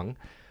strong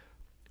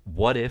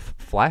what if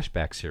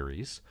flashback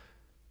series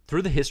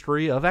through the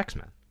history of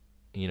X-Men,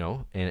 you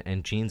know,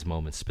 and Jean's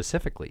moments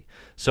specifically.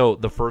 So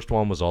the first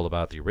one was all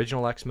about the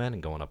original X-Men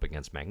and going up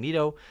against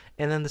Magneto,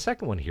 and then the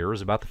second one here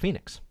is about the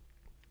Phoenix.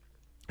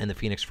 And the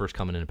Phoenix first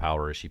coming into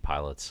power as she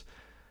pilots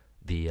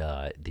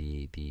the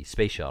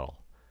space shuttle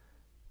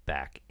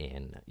back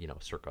in, you know,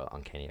 circa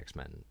Uncanny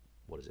X-Men,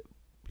 what is it,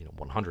 you know,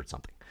 100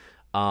 something.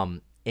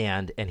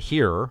 And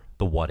here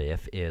the what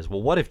if is,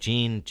 well, what if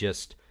Jean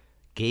just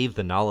gave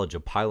the knowledge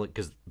of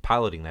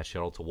piloting that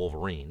shuttle to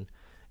Wolverine,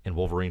 and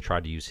Wolverine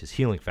tried to use his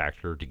healing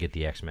factor to get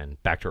the X-Men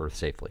back to Earth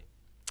safely.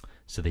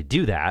 So they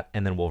do that,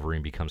 and then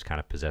Wolverine becomes kind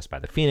of possessed by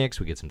the Phoenix.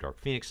 We get some Dark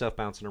Phoenix stuff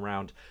bouncing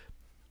around.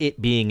 It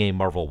being a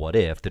Marvel what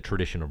if, the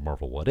tradition of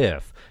Marvel what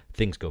if,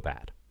 things go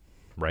bad,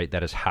 right?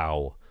 That is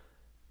how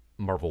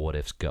Marvel what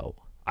ifs go.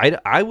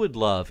 I would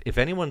love, if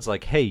anyone's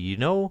like, hey, you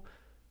know,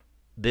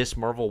 this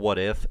Marvel what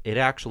if, it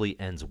actually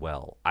ends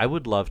well. I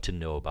would love to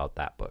know about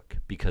that book,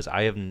 because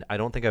I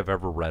don't think I've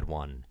ever read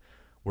one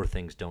where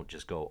things don't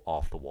just go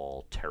off the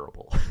wall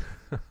terrible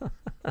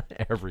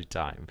every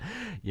time,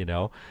 you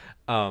know?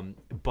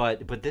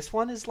 But this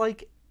one is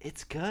like,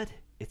 it's good.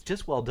 It's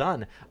just well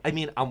done. I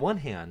mean, on one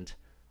hand,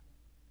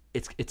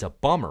 it's a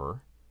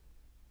bummer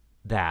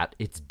that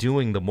it's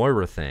doing the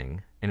Moira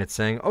thing and it's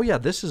saying, oh yeah,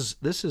 this is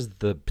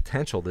the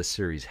potential this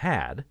series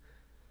had,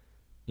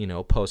 you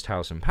know, post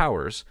House and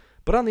Powers.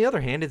 But on the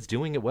other hand, it's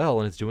doing it well,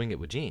 and it's doing it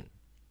with Gene.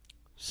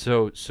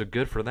 So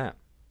good for them.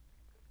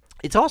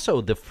 It's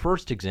also the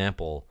first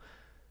example,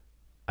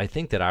 I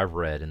think, that I've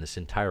read in this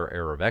entire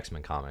era of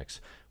X-Men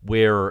comics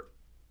where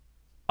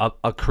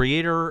a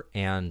creator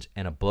and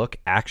a book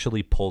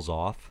actually pulls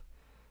off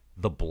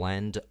the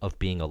blend of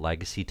being a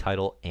legacy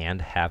title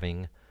and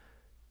having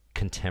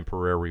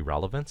contemporary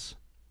relevance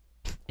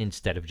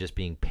instead of just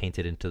being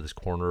painted into this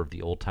corner of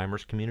the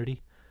old-timers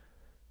community,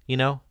 you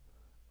know,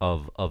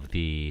 of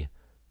the,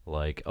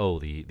 like, oh,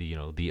 the you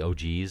know, the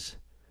OGs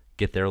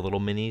get their little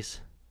minis,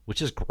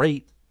 which is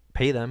great.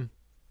 Pay them.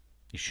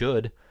 You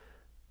should.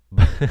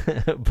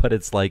 But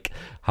it's like,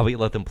 how about you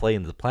let them play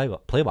in the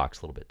play box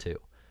a little bit too?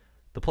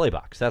 The play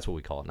box, that's what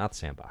we call it, not the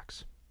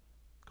sandbox.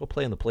 Go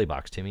play in the play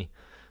box, Timmy.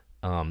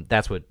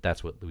 That's what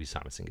Louise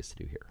Simonson gets to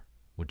do here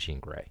with Jean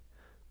Grey.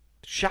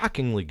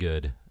 Shockingly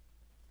good,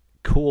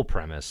 cool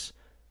premise.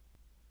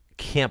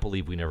 Can't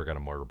believe we never got a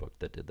murder book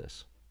that did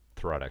this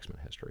throughout X-Men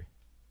history.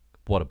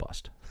 What a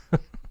bust.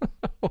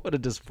 What a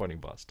disappointing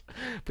bust.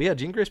 But yeah,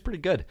 Jean Grey's pretty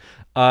good.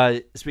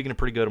 Speaking of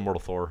pretty good,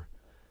 Immortal Thor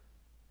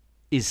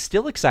is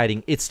still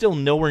exciting. It's still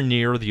nowhere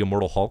near the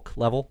Immortal Hulk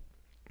level.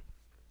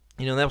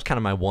 You know, that was kind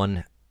of my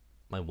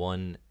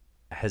one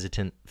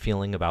hesitant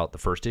feeling about the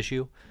first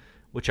issue,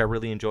 which I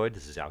really enjoyed.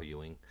 This is Al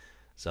Ewing's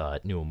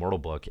new Immortal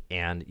book,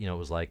 and you know, it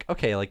was like,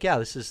 okay, like, yeah,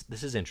 this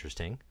is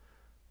interesting.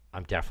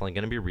 I'm definitely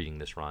going to be reading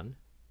this run.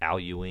 Al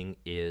Ewing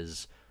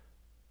is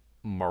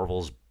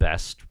Marvel's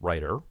best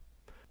writer.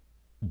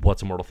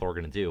 What's Immortal Thor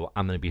going to do?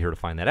 I'm going to be here to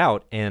find that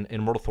out. And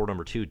Immortal Thor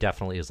 #2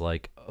 definitely is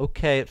like,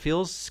 okay, it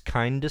feels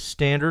kind of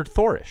standard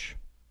Thorish.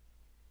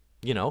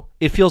 You know,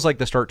 it feels like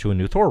the start to a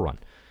new Thor run.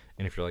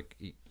 And if you're like,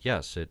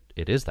 yes, it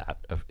is that.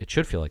 It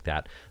should feel like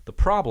that. The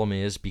problem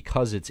is,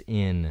 because it's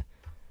in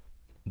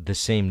the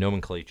same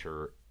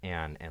nomenclature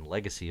and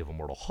legacy of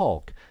Immortal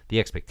Hulk, the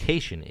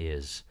expectation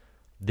is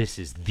this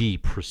is the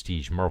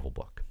prestige Marvel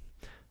book.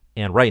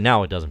 And right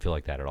now, it doesn't feel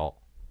like that at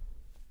all.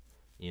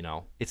 You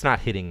know, it's not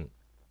hitting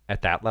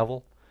at that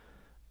level.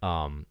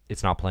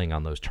 It's not playing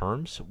on those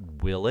terms.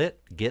 Will it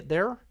get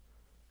there?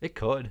 It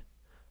could.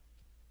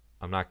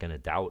 I'm not going to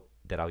doubt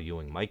that Al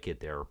Ewing might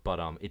get there, but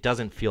it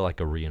doesn't feel like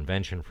a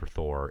reinvention for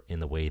Thor in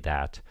the way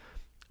that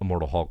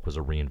Immortal Hulk was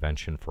a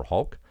reinvention for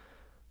Hulk.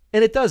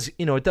 And it does,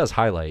 you know, it does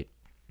highlight,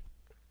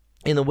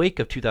 in the wake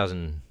of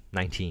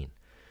 2019,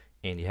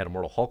 and you had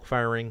Immortal Hulk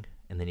firing,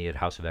 and then you had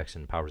House of X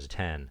and Powers of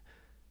 10,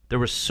 there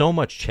was so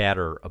much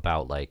chatter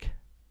about, like,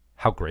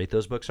 how great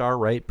those books are,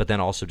 right? But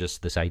then also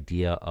just this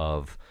idea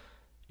of,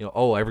 you know,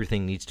 oh,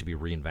 everything needs to be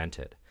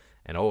reinvented,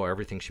 and oh,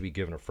 everything should be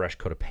given a fresh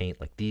coat of paint,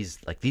 like these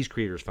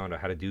creators found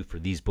out how to do for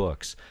these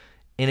books.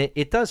 And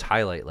it does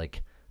highlight,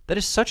 like, that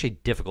is such a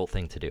difficult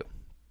thing to do.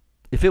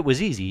 If it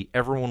was easy,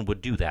 everyone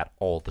would do that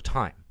all the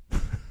time.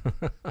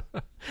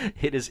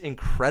 It is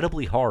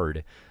incredibly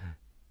hard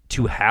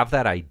to have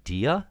that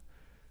idea,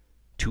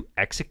 to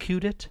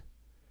execute it,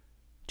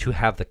 to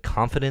have the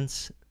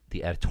confidence,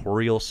 the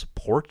editorial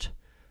support,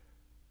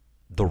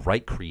 the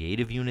right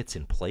creative units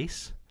in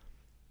place,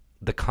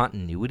 the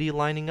continuity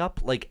lining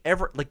up. Like,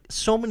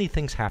 so many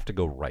things have to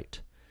go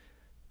right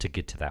to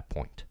get to that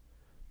point.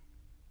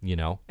 You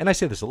know? And I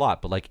say this a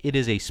lot, but, like, it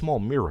is a small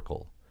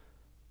miracle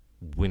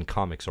when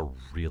comics are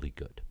really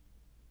good,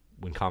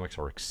 when comics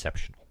are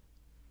exceptional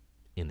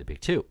in the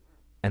big two.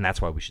 And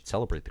that's why we should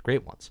celebrate the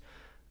great ones.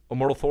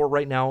 Immortal Thor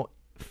right now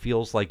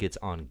feels like it's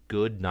on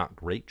good, not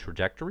great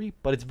trajectory,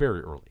 but it's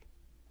very early.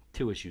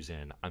 2 issues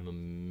in, I'm a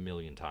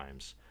million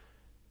times,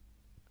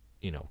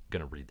 you know, going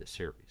to read this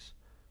series.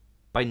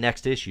 By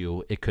next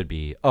issue, it could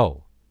be,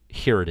 oh,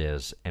 here it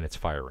is, and it's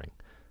firing.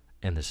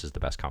 And this is the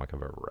best comic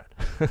I've ever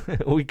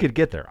read. We could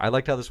get there. I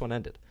liked how this one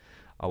ended.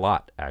 A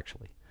lot,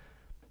 actually.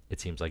 It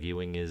seems like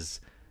Ewing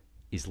is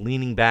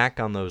leaning back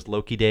on those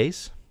Loki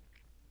days,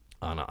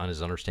 on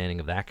his understanding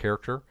of that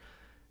character.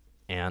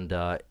 And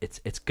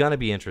it's going to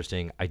be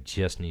interesting. I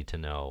just need to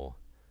know,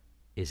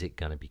 is it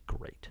going to be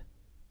great?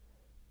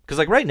 Because,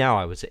 like, right now,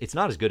 I would say it's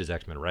not as good as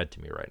X-Men Red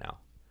to me right now.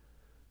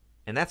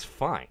 And that's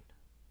fine.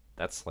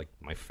 That's, like,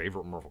 my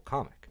favorite Marvel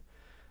comic.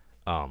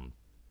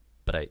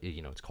 But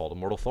it's called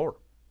Immortal Thor.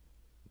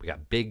 We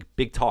got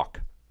big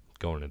talk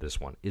going into this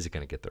one. Is it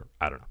going to get there?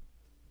 I don't know.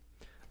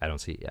 I don't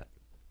see it yet.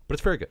 But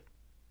it's very good.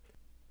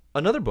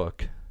 Another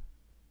book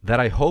that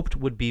I hoped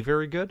would be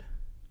very good,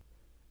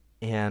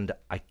 and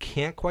I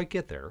can't quite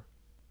get there,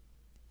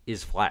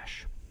 is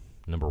Flash,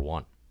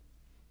 #1.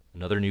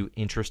 Another new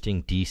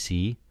interesting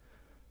DC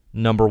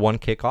 #1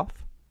 kickoff.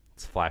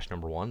 It's Flash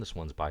 #1. This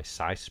one's by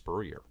Cy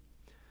Spurrier,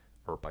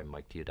 or by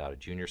Mike Deodato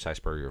Jr. Cy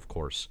Spurrier, of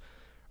course,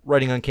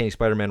 writing Uncanny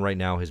Spider-Man right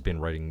now, has been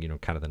writing,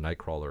 kind of the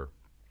Nightcrawler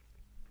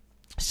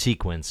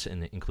sequence,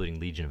 including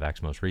Legion of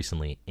X most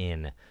recently,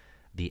 in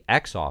the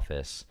X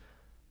office.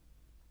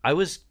 I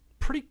was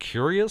pretty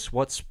curious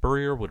what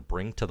Spurrier would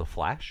bring to the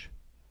Flash.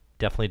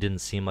 Definitely didn't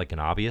seem like an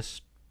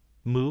obvious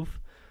move.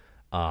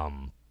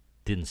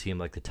 Didn't seem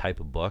like the type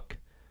of book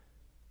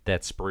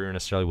that Spurrier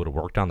necessarily would have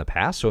worked on in the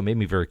past. So it made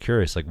me very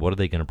curious, like, what are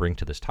they going to bring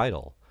to this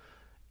title?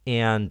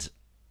 And,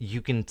 you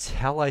can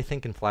tell, I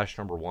think, in Flash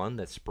 #1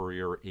 that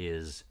Spurrier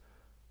is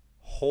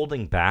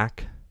holding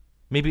back,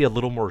 maybe a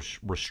little more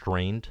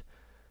restrained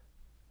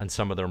on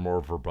some of their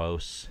more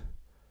verbose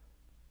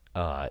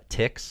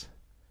tics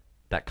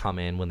that come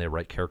in when they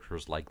write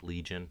characters like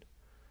Legion.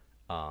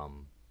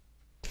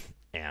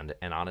 And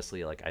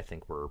honestly, like, I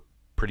think we're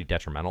pretty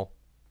detrimental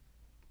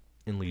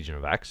in Legion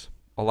of X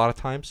a lot of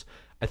times.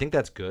 I think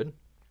that's good.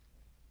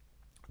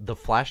 The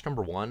Flash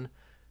 #1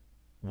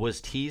 was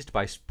teased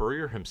by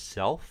Spurrier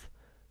himself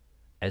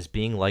as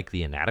being like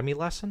the anatomy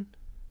lesson,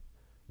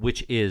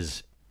 which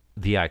is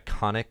the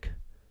iconic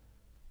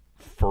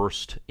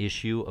first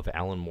issue of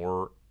Alan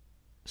Moore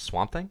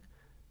Swamp Thing.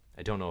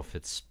 I don't know if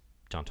it's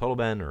John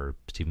Totleben or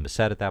Stephen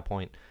Bissett at that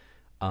point,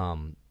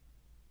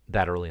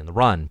 that early in the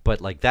run,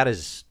 but like that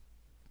is,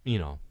 you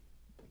know,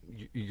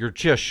 you're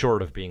just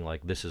short of being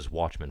like, this is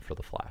Watchmen for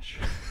the Flash.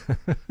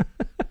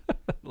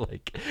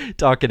 Like,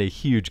 talking a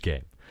huge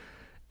game,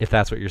 if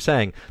that's what you're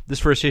saying. This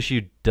first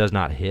issue does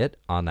not hit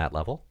on that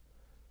level.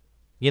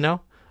 You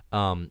know,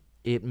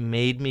 it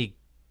made me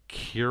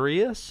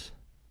curious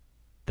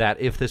that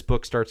if this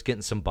book starts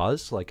getting some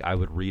buzz, like, I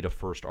would read a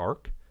first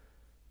arc.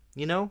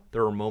 You know,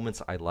 there are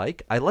moments I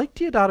like. I like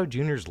Deodato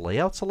Jr.'s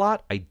layouts a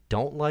lot. I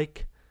don't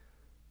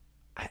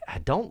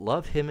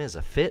love him as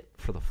a fit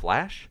for the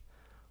Flash,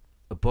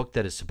 a book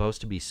that is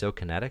supposed to be so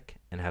kinetic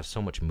and have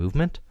so much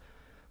movement.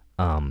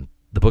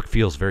 The book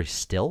feels very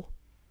still.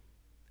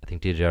 I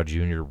think Deodato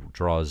Jr.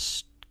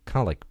 draws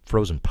kind of like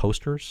frozen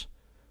posters,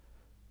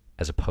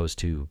 as opposed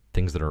to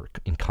things that are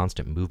in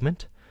constant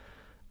movement.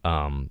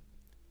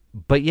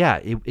 But yeah,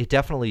 it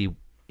definitely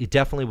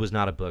was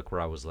not a book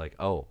where I was like,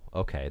 oh,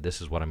 okay,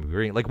 this is what I'm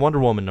reading. Like Wonder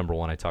Woman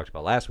 #1 I talked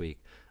about last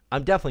week,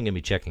 I'm definitely going to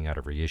be checking out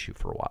every issue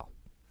for a while.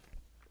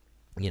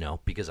 You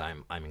know, because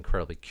I'm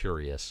incredibly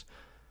curious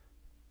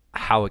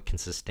how it can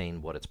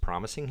sustain what it's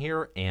promising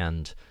here.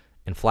 And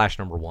Flash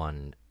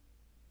 #1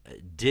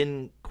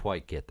 didn't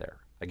quite get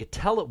there. I could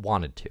tell it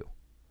wanted to.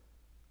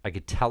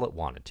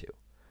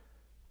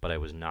 But I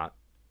was not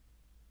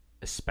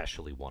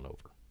especially won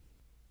over.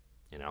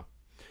 You know?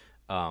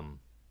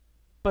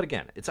 But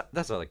again,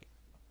 that's like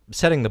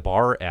setting the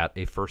bar at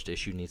a first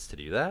issue needs to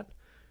do that.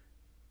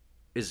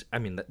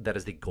 That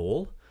is the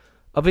goal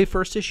of a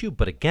first issue,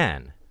 but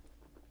again,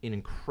 an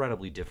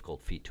incredibly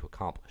difficult feat to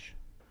accomplish.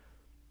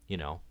 You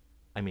know?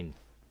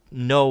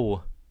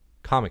 No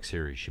comic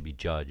series should be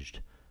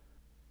judged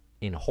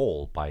in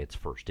whole by its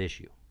first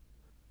issue.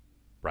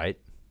 Right?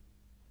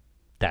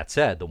 That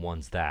said, the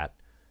ones that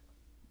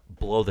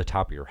blow the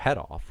top of your head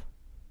off,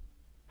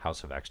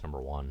 House of X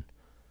 #1,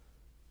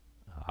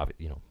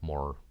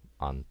 more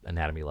on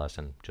anatomy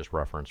lesson, just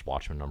referenced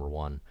Watchmen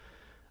 #1,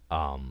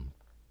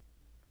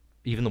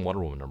 even the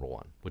Wonder Woman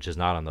 #1, which is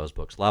not on those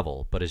books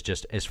level, but is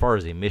just, as far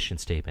as a mission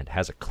statement,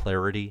 has a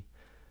clarity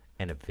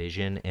and a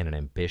vision and an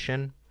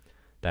ambition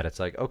that it's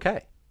like,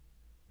 okay,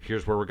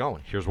 here's where we're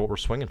going. Here's what we're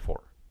swinging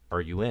for.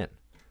 Are you in?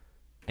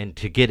 And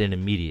to get an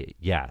immediate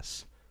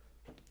yes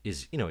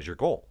is your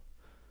goal.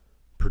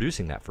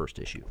 Producing that first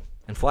issue.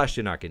 And Flash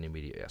did not get an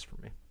immediate yes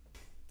from me.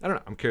 I don't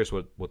know. I'm curious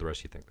what the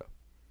rest of you think, though.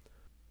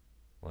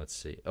 Let's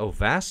see. Oh,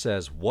 Vass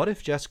says, what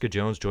if Jessica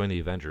Jones joined the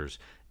Avengers,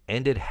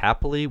 ended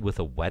happily with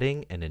a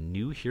wedding and a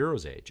new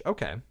hero's age?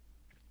 Okay.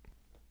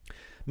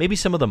 Maybe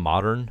some of the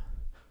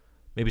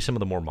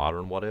more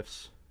modern what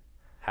ifs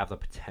have the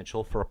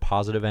potential for a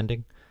positive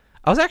ending.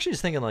 I was actually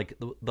just thinking, like,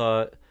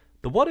 the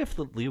what if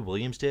that Lee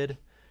Williams did,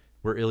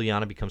 where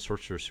Illyana becomes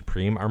Sorcerer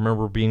Supreme, I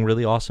remember being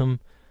really awesome.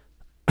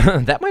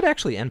 That might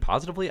actually end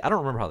positively. I don't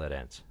remember how that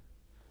ends.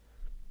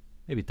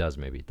 Maybe it does,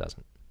 maybe it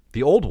doesn't.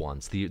 The old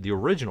ones, the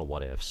original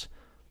what ifs,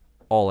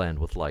 all end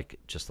with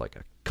just a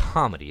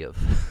comedy of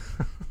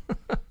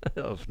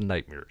of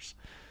nightmares.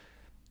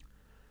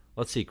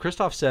 Let's see.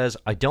 Christoph says,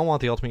 I don't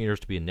want the Ultimate Universe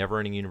to be a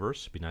never-ending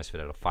universe. It'd be nice if it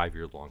had a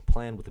 5-year-long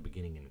plan with a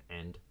beginning and an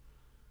end.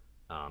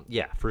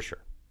 Yeah, for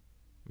sure.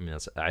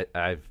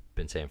 I've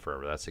been saying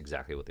forever, that's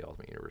exactly what the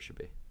Ultimate Universe should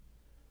be. It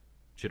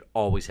should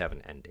always have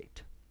an end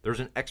date. There's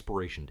an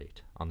expiration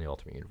date on the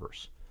Ultimate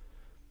Universe.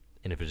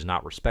 And if it is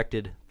not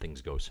respected,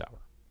 things go sour.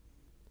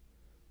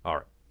 All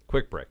right,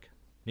 quick break.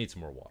 Need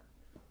some more water.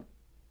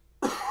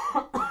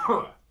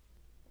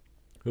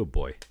 Oh,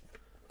 boy.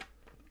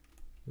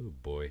 Oh,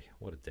 boy.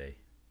 What a day.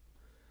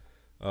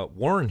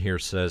 Warren here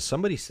says,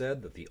 somebody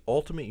said that the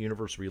Ultimate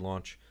Universe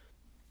relaunch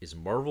is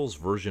Marvel's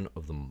version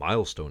of the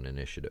Milestone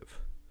Initiative.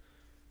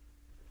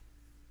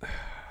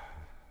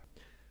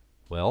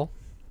 Well,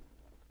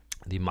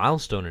 the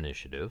Milestone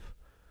Initiative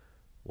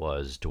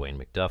was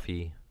Dwayne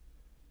McDuffie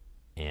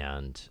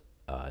and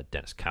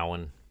Dennis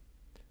Cowan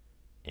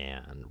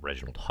and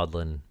Reginald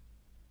Hudlin,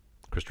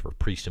 Christopher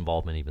Priest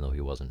involvement, even though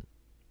he wasn't,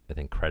 I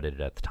think,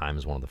 credited at the time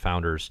as one of the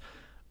founders.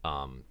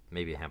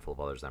 Maybe a handful of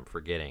others I'm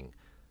forgetting,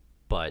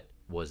 but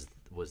was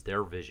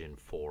their vision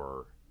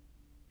for,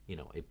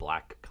 a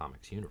black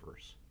comics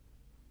universe,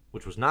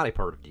 which was not a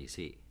part of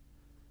DC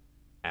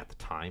at the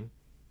time.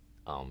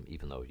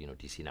 Even though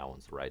DC now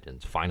owns the right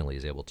and finally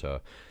is able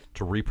to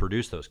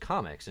reproduce those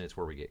comics, and it's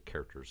where we get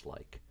characters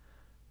like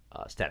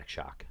Static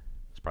Shock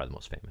is probably the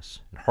most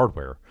famous in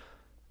hardware,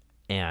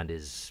 and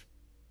is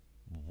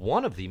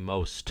one of the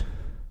most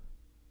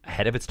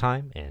ahead of its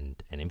time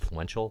and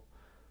influential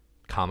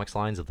comics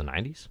lines of the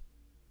 90s.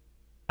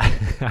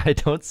 I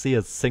don't see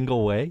a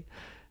single way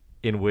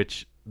in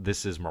which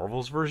this is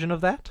Marvel's version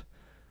of that.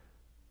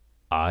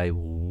 I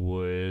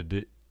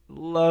would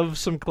love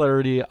some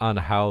clarity on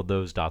how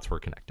those dots were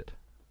connected.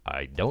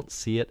 I don't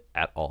see it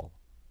at all.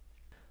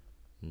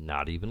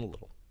 Not even a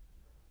little.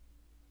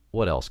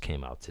 What else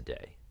came out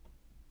today?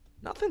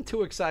 Nothing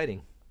too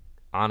exciting,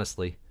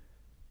 honestly.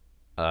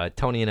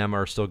 Tony and Emma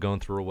are still going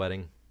through a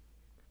wedding.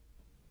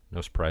 No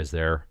surprise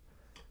there.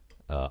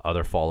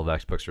 Other Fall of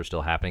X books are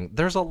still happening.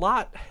 There's a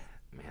lot,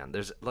 man.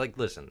 There's like,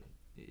 listen,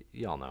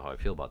 y'all know how I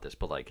feel about this,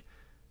 but like,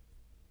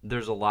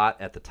 there's a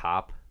lot at the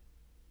top.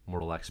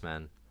 Mortal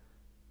X-Men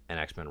and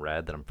X-Men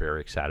Red that I'm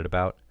very excited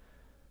about.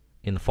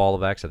 In the Fall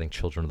of X, I think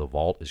Children of the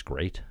Vault is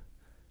great.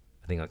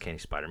 I think Uncanny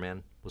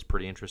Spider-Man was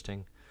pretty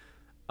interesting.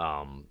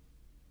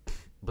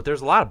 But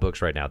there's a lot of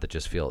books right now that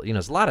just feel,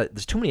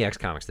 there's too many X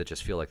comics that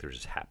just feel like they're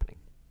just happening.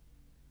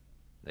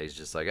 It's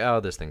just like, oh,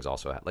 this thing's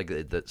also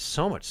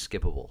so much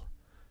skippable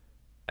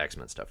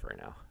X-Men stuff right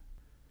now.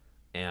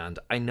 And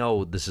I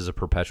know this is a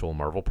perpetual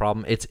Marvel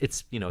problem. It's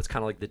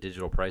kind of like the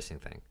digital pricing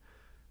thing,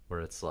 where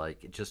it's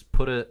like, just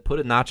put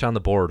a notch on the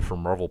board for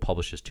Marvel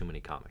publishes too many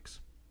comics.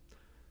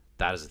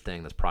 That is a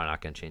thing that's probably not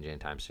going to change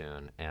anytime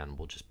soon, and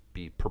will just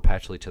be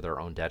perpetually to their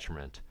own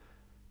detriment.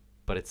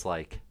 But it's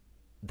like,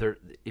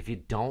 if you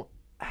don't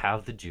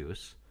have the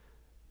juice,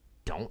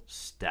 don't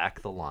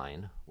stack the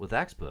line with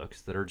X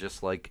books that are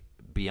just like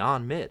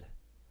beyond mid.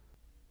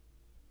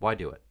 Why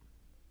do it?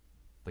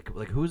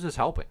 Like who's this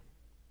helping?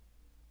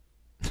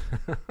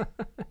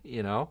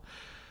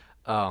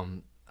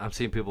 I'm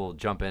seeing people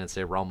jump in and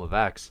say Realm of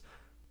X.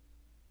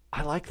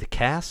 I like the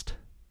cast.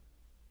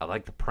 I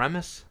like the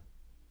premise.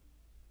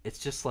 It's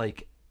just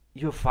like,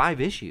 you have 5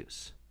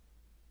 issues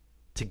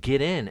to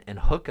get in and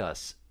hook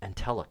us and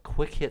tell a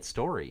quick hit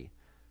story.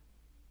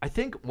 I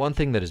think one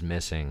thing that is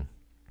missing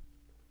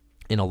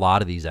in a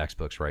lot of these X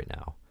books right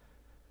now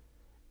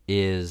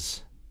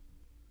is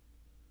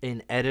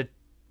an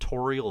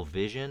editorial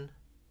vision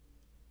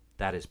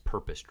that is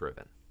purpose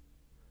driven.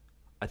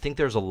 I think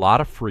there's a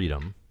lot of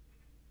freedom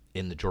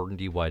in the Jordan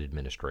D. White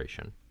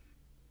administration,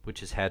 which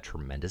has had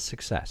tremendous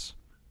success.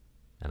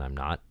 And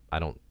I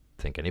don't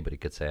think anybody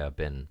could say I've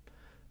been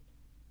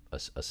a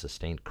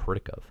sustained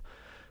critic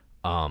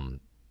of.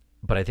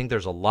 But I think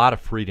there's a lot of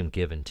freedom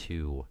given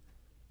to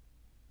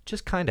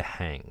just kind of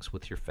hangs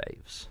with your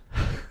faves,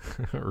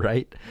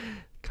 right?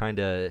 Kind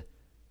of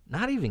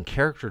not even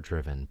character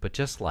driven, but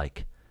just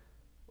like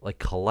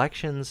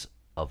collections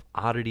of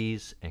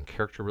oddities and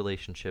character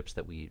relationships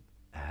that we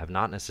have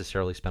not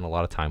necessarily spent a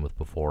lot of time with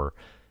before,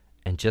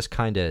 and just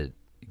kind of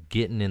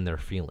getting in their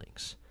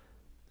feelings.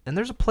 And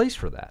there's a place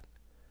for that.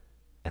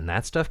 And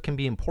that stuff can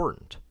be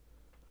important.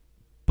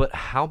 But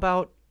how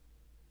about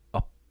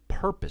a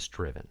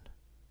purpose-driven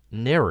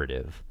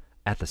narrative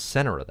at the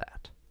center of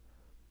that?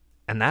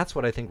 And that's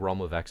what I think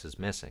Realm of X is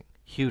missing,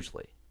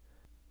 hugely.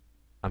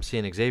 I'm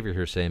seeing Xavier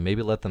here saying,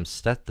 maybe let them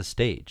set the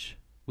stage.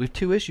 We have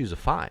 2 issues of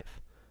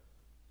 5.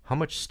 How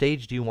much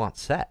stage do you want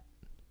set?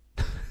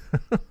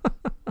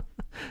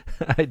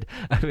 I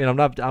mean,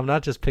 I'm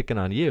not just picking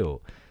on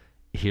you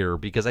here,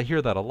 because I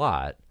hear that a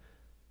lot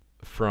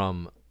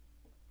from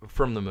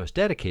the most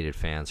dedicated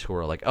fans who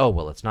are like, oh,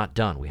 well, it's not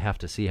done. We have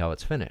to see how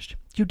it's finished.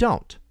 You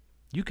don't.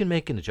 You can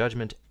make a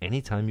judgment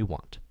anytime you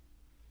want.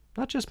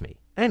 Not just me.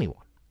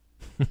 Anyone.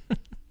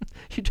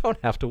 You don't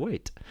have to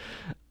wait.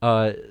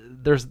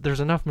 There's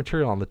enough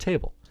material on the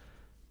table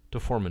to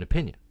form an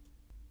opinion,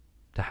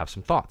 to have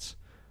some thoughts.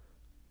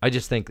 I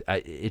just think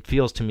it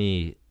feels to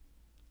me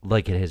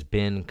like it has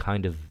been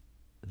kind of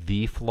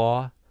the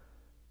flaw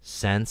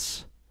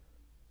since,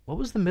 what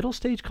was the middle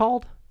stage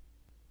called?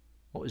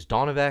 What was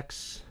Dawn of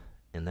X?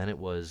 And then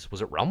was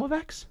it Realm of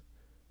X?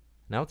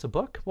 Now it's a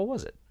book? What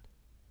was it?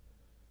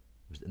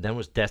 Then it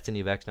was Destiny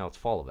of X, now it's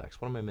Fall of X.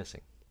 What am I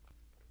missing?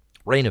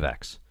 Reign of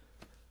X.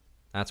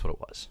 That's what it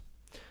was.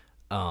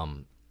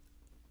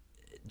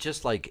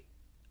 Just like,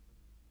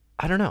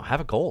 I don't know,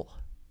 have a goal.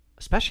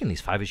 Especially in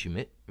these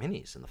 5-issue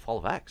minis in the Fall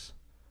of X.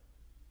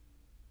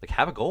 Like,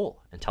 have a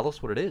goal and tell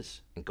us what it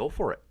is and go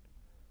for it.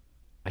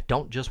 I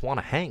don't just want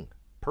to hang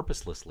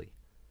purposelessly.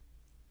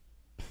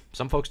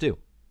 Some folks do.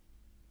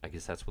 I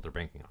guess that's what they're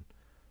banking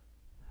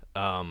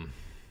on.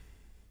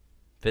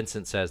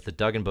 Vincent says, the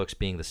Duggan books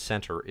being the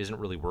center isn't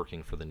really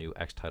working for the new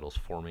X titles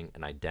forming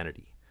an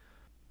identity.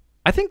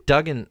 I think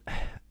Duggan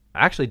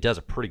actually does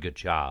a pretty good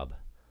job.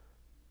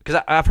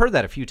 Because I've heard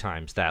that a few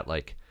times, that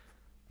like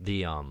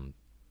the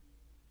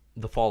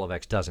Fall of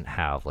X doesn't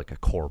have like a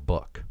core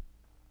book.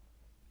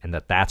 And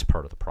that's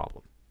part of the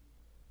problem.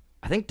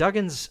 I think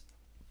Duggan's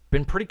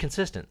been pretty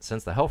consistent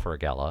since the Hellfire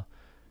Gala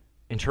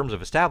in terms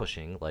of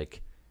establishing,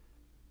 like,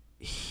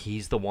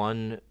 he's the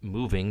one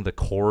moving the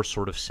core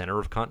sort of center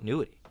of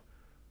continuity.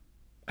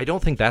 I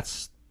don't think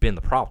that's been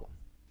the problem,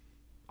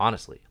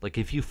 honestly. Like,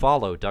 if you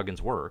follow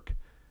Duggan's work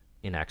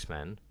in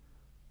X-Men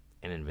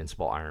and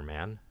Invincible Iron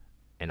Man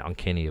and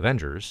Uncanny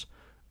Avengers,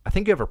 I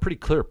think you have a pretty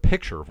clear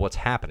picture of what's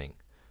happening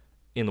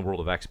in the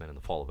world of X-Men and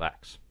the Fall of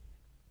X.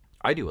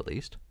 I do, at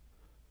least.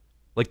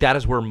 Like, that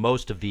is where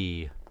most of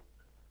the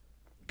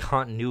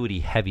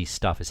continuity-heavy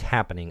stuff is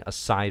happening,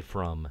 aside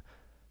from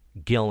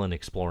Gillen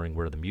exploring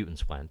where the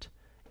mutants went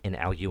and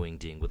Al Ewing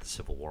dealing with the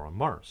Civil War on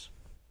Mars.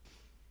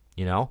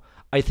 You know?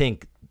 I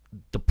think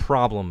the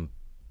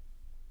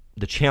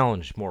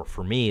challenge more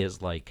for me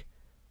is like,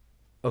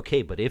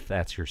 okay, but if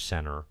that's your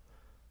center,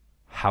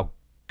 how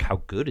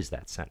good is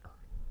that center?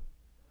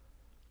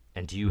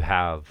 And do you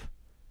have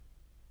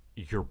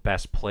your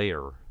best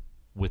player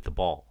with the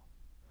ball?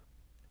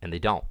 And they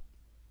don't,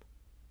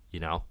 you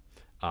know?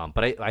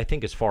 But I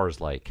think as far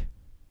as like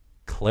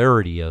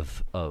clarity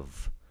of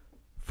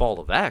Fall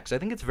of X, I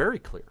think it's very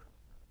clear.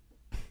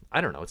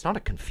 I don't know. It's not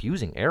a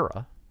confusing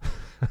era,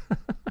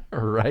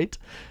 right?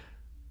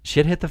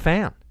 Shit hit the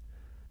fan.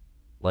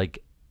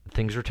 Like,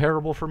 things are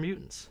terrible for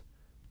mutants.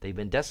 They've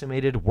been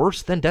decimated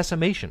worse than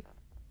decimation,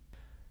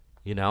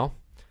 you know?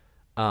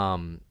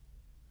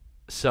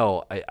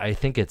 So I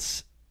think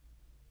it's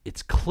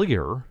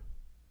clear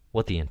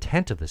what the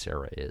intent of this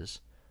era is.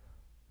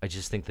 I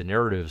just think the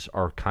narratives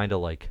are kind of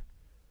like,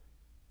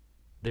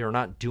 they are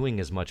not doing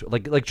as much.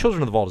 Like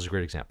Children of the Vault is a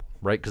great example,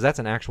 right? Because that's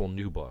an actual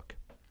new book.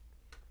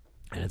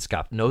 And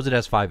knows it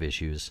has 5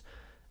 issues,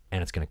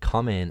 and it's going to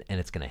come in, and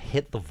it's going to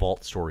hit the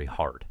Vault story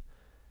hard.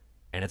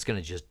 And it's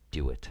going to just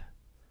do it.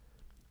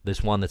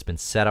 This one that's been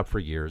set up for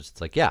years,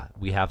 it's like, yeah,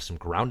 we have some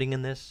grounding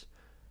in this.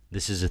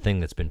 This is a thing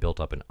that's been built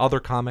up in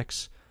other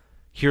comics.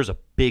 Here's a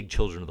big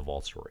Children of the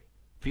Vault story.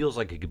 Feels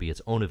like it could be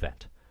its own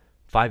event.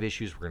 5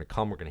 issues, we're going to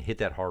come, we're going to hit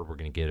that hard, we're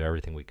going to get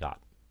everything we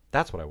got.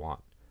 That's what I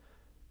want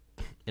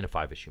in a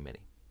 5-issue mini.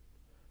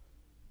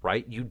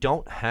 Right? You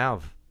don't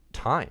have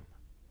time.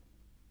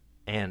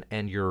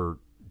 And you're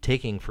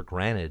taking for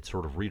granted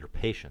sort of reader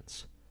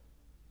patience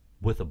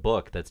with a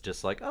book that's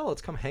just like, oh,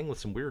 let's come hang with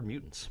some weird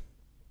mutants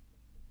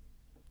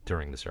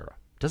during this era.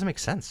 It doesn't make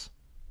sense.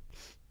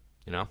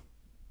 You know?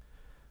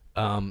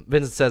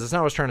 Vincent says, it's not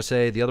what I was trying to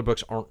say. The other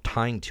books aren't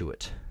tying to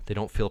it. They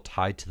don't feel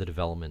tied to the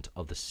development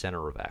of the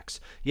center of X.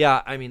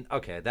 Yeah, I mean,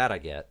 okay, that I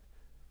get.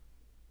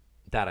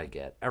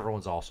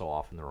 Everyone's also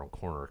off in their own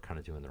corner, kind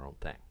of doing their own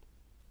thing.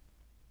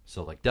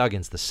 So, like,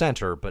 Duggan's the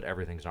center, but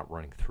everything's not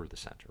running through the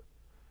center.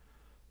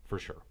 For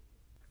sure.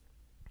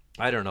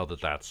 I don't know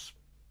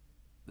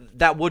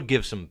that would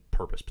give some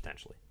purpose,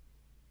 potentially.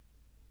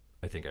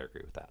 I think I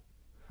agree with that.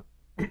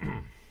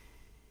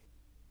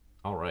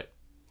 All right.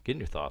 Get in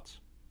your thoughts.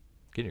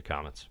 Get in your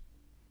comments.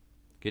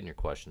 Get in your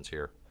questions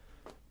here.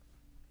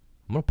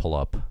 I'm going to pull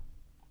up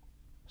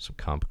some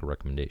comic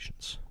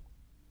recommendations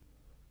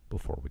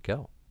before we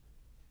go.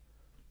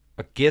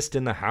 A Guest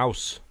in the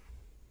House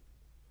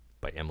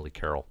by Emily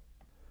Carroll.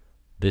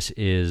 This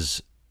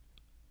is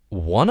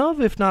one of,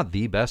 if not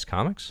the best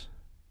comics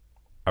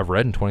I've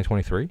read in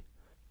 2023.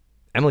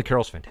 Emily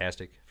Carroll's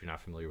fantastic. If you're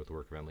not familiar with the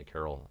work of Emily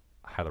Carroll,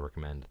 I highly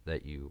recommend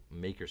that you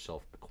make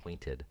yourself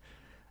acquainted.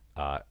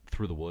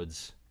 Through the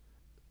Woods,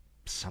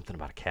 something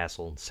about a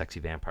castle and sexy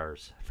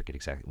vampires. I forget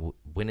exactly.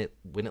 When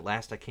it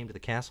last I came to the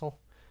castle,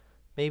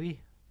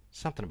 maybe?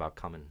 Something about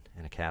coming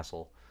in a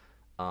castle.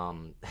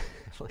 Emily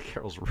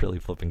Carroll's really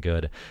flipping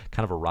good.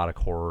 Kind of erotic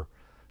horror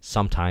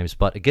sometimes,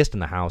 but A Guest in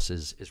the House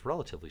is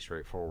relatively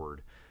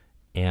straightforward.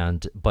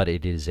 But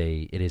it is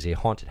a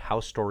haunted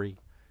house story.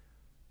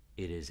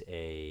 It is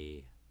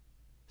a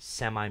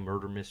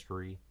semi-murder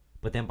mystery.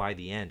 But then by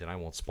the end, and I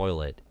won't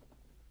spoil it,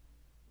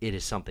 it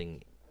is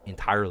something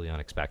entirely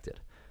unexpected.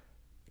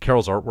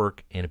 Carol's artwork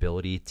and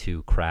ability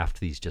to craft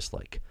these just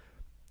like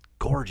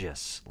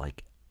gorgeous,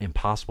 like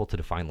impossible to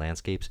define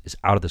landscapes is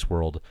out of this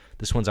world.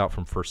 This one's out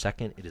from First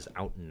Second. It is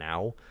out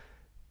now.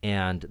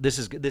 And this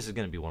is going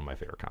to be one of my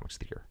favorite comics of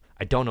the year.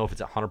 I don't know if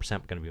it's 100%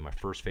 going to be my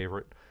first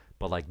favorite,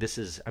 but like this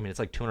is, I mean, it's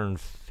like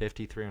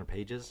 250, 300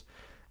 pages.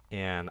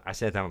 And I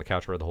sat down on the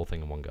couch and read the whole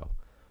thing in one go.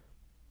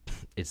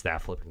 It's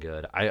that flipping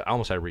good. I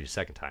almost had to read a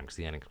second time because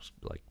the ending was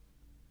like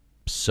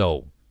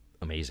so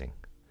amazing.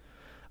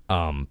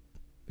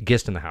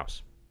 Guest in the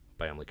House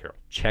by Emily Carroll.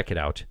 Check it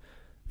out.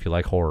 If you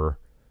like horror,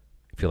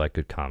 if you like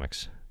good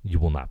comics, you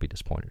will not be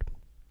disappointed.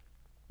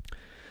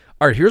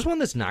 All right, here's one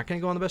that's not going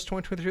to go on the best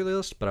 2023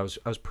 list, but I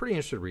was pretty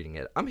interested in reading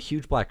it. I'm a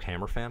huge Black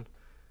Hammer fan.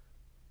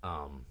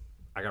 I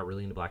got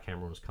really into Black Hammer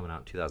when it was coming out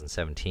in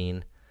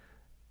 2017,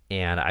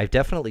 and I've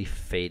definitely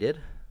faded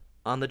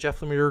on the Jeff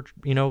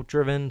Lemire,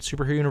 driven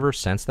superhero universe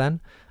since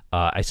then.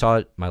 I saw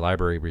it in my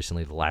library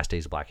recently, The Last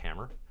Days of Black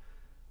Hammer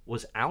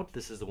was out.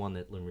 This is the one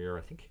that Lemire,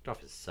 I think, kicked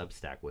off his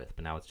Substack with,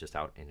 but now it's just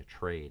out in a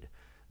trade.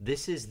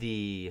 This is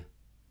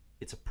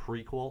it's a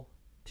prequel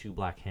to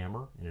Black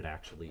Hammer, and it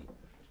actually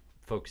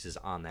focuses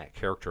on that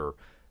character.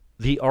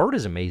 The art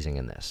is amazing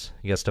in this.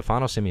 You got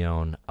Stefano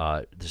Simeone,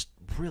 just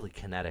really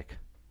kinetic,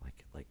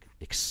 like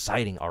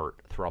exciting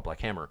art throughout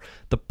Black Hammer.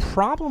 The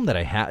problem that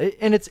I have,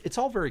 and it's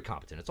all very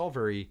competent. It's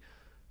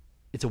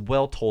a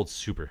well-told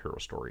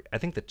superhero story. I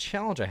think the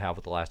challenge I have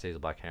with The Last Days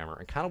of Black Hammer,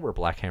 and kind of where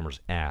Black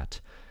Hammer's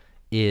at,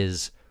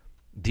 is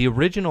the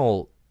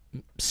original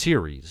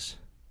series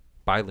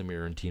by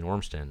Lemire and Dean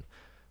Ormston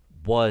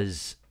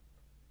was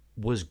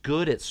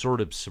good at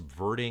sort of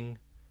subverting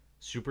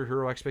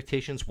superhero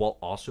expectations while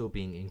also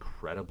being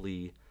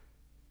incredibly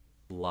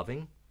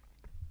loving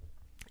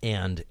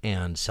and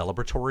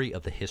celebratory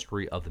of the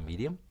history of the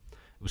medium.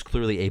 It was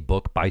clearly a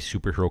book by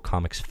superhero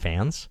comics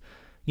fans,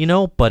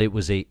 but it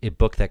was a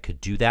book that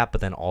could do that,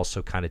 but then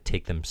also kind of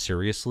take them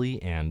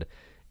seriously and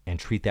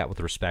treat that with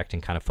respect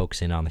and kind of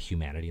focus in on the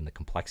humanity and the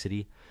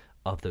complexity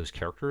of those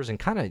characters and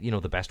kind of,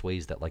 the best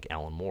ways that like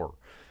Alan Moore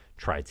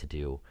tried to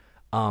do.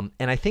 And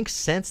I think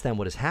since then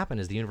what has happened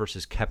is the universe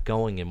has kept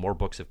going and more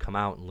books have come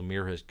out and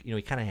Lemire has,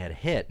 he kind of had a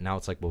hit. Now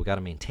it's like, well, we got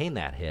to maintain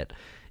that hit.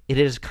 It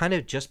has kind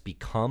of just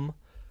become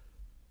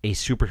a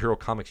superhero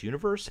comics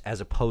universe as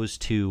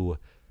opposed to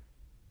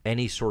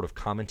any sort of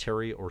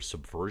commentary or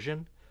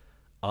subversion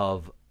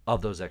of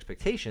those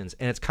expectations.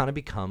 And it's kind of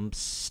become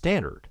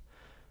standard,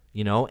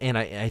 and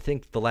I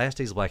think The Last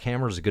Days of Black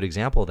Hammer is a good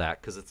example of that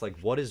because it's like,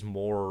 what is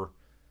more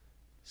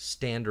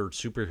standard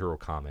superhero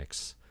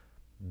comics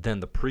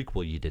than the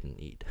prequel you didn't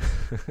need,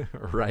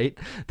 right?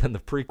 Than the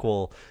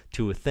prequel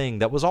to a thing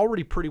that was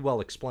already pretty well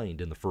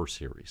explained in the first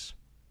series.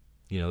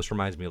 This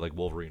reminds me of like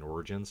Wolverine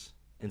Origins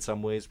in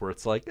some ways where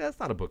it's like, that's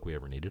not a book we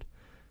ever needed.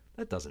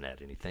 That doesn't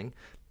add anything.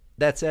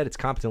 That said, it's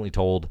competently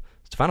told.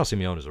 Stefano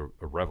Simeone is a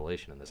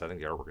revelation in this. I think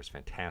the artwork is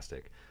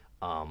fantastic.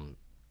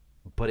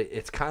 But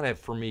it's kind of,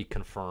 for me,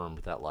 confirmed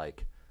that,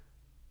 like,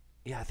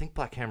 yeah, I think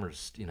Black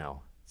Hammer's,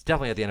 it's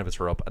definitely at the end of its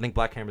rope. I think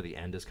Black Hammer The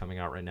End is coming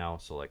out right now,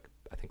 so, like,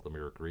 I think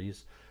Lemire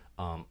agrees.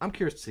 I'm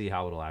curious to see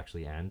how it'll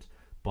actually end,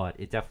 but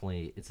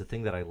it's a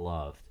thing that I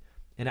loved.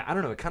 And I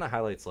don't know, it kind of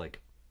highlights,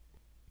 like,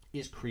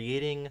 is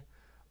creating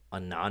a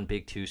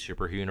non-Big Two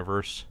superhero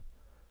universe,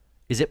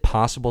 is it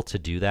possible to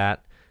do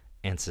that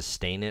and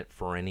sustain it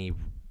for any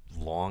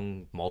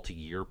long,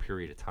 multi-year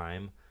period of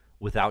time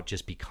without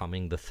just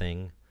becoming the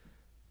thing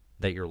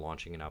that you're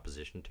launching in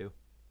opposition to?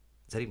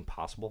 Is that even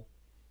possible?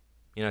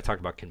 I talked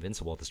about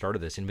Convincible at the start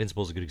of this.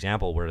 Invincible is a good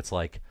example where it's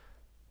like,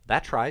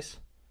 that tries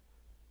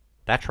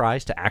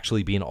to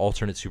actually be an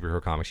alternate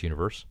superhero comics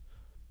universe.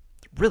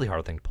 It's a really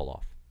hard thing to pull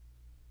off.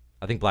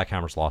 I think Black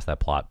Hammer's lost that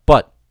plot,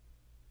 but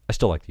I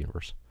still like the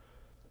universe.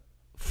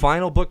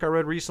 Final book I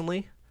read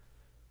recently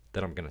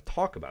that I'm going to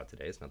talk about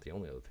today, it's not the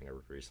only other thing I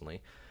read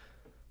recently,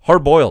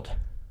 Hard Boiled.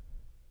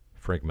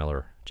 Frank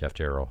Miller, Jeff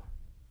Darrow.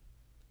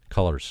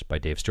 Colors by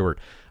Dave Stewart.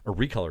 Or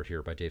recolored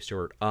here by Dave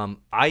Stewart.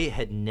 I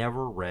had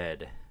never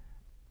read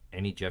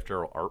any Jeff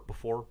Darrow art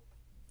before.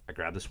 I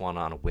grabbed this one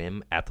on a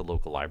whim at the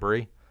local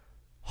library.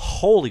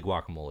 Holy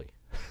guacamole.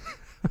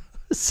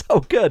 So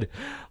good.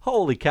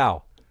 Holy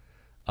cow.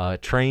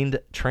 Trained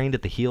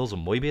at the heels of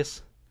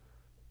Moebius.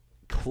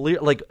 Clear,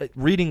 like,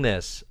 reading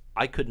this,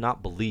 I could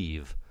not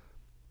believe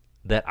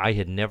that I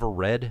had never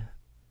read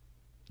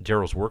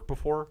Darrow's work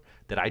before,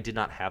 that I did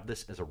not have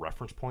this as a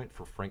reference point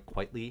for Frank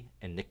Quitely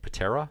and Nick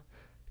Patera,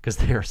 because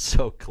they are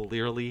so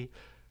clearly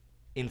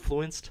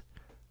influenced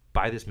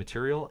by this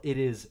material. It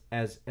is,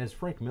 as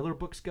Frank Miller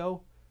books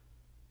go,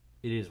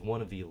 it is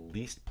one of the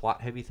least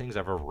plot-heavy things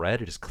I've ever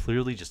read. It is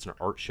clearly just an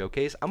art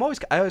showcase. I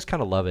always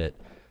kind of love it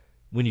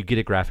when you get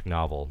a graphic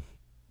novel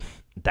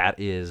that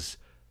is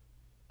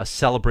a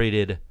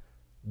celebrated,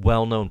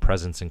 well-known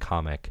presence in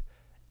comic,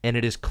 and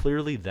it is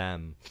clearly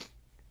them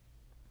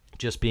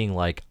just being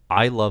like,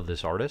 I love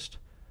this artist,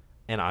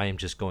 and I am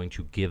just going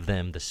to give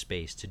them the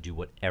space to do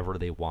whatever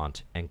they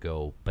want and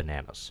go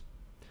bananas.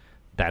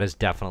 That is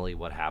definitely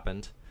what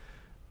happened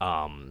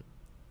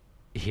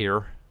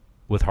here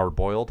with Hard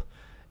Boiled,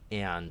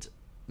 and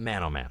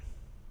man, oh man,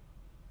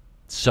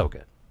 so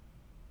good.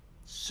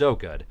 So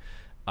good.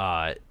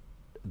 The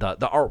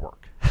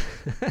artwork.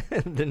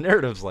 The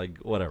narrative's like,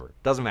 whatever.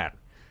 Doesn't matter.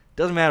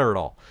 Doesn't matter at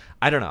all.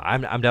 I don't know.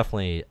 I'm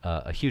definitely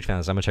a huge fan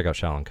of this. I'm going to check out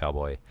Shaolin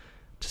Cowboy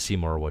to see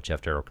more of what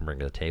Jeff Darrow can bring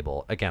to the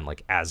table. Again,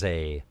 like as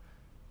a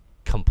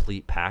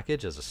complete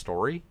package, as a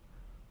story,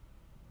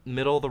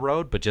 middle of the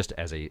road, but just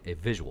as a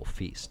visual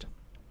feast.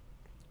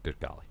 Good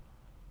golly.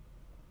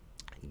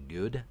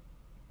 Good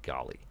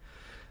golly.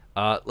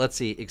 Let's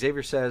see.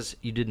 Xavier says,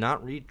 you did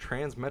not read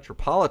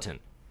Transmetropolitan.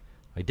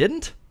 I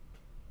didn't?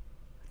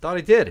 I thought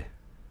I did.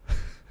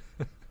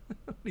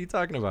 What are you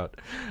talking about?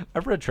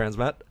 I've read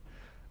Transmet.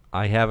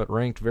 I have it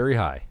ranked very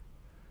high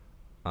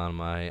on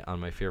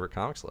my favorite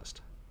comics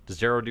list. Does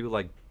Darrow do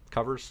like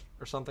covers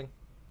or something?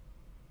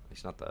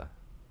 He's not the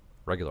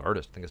regular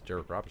artist. I think it's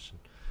Derek Robertson.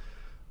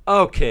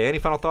 Okay, any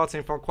final thoughts,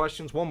 any final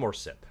questions? One more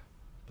sip.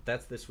 But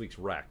that's this week's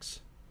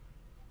Rex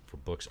for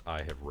books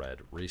I have read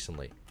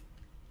recently.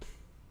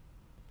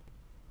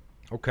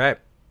 Okay.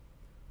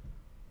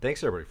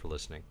 Thanks, everybody, for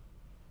listening.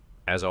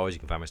 As always, you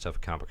can find my stuff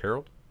at Comic Book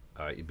Herald.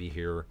 You'd be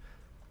here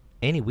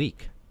any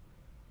week.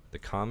 The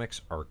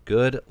comics are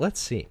good. Let's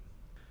see.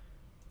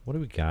 What do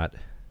we got?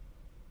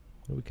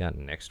 What do we got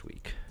next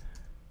week?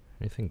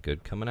 Anything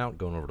good coming out?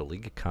 Going over to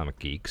League of Comic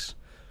Geeks.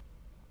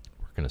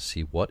 We're going to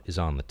see what is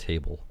on the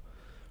table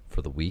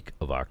for the week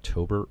of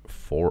October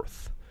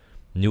 4th.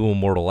 New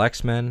Immortal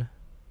X-Men.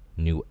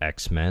 New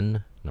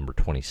X-Men, number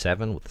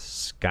 27, with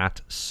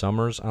Scott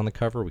Summers on the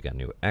cover. We got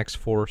new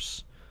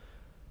X-Force.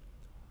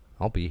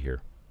 I'll be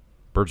here.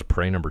 Birds of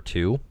Prey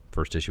 #2.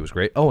 First issue was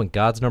great. Oh, and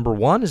God's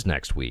 #1 is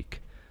next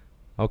week.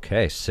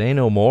 Okay, say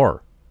no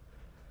more.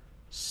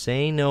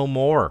 Say no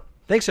more.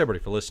 Thanks,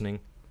 everybody, for listening.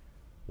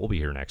 We'll be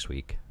here next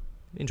week.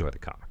 Enjoy the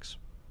comics.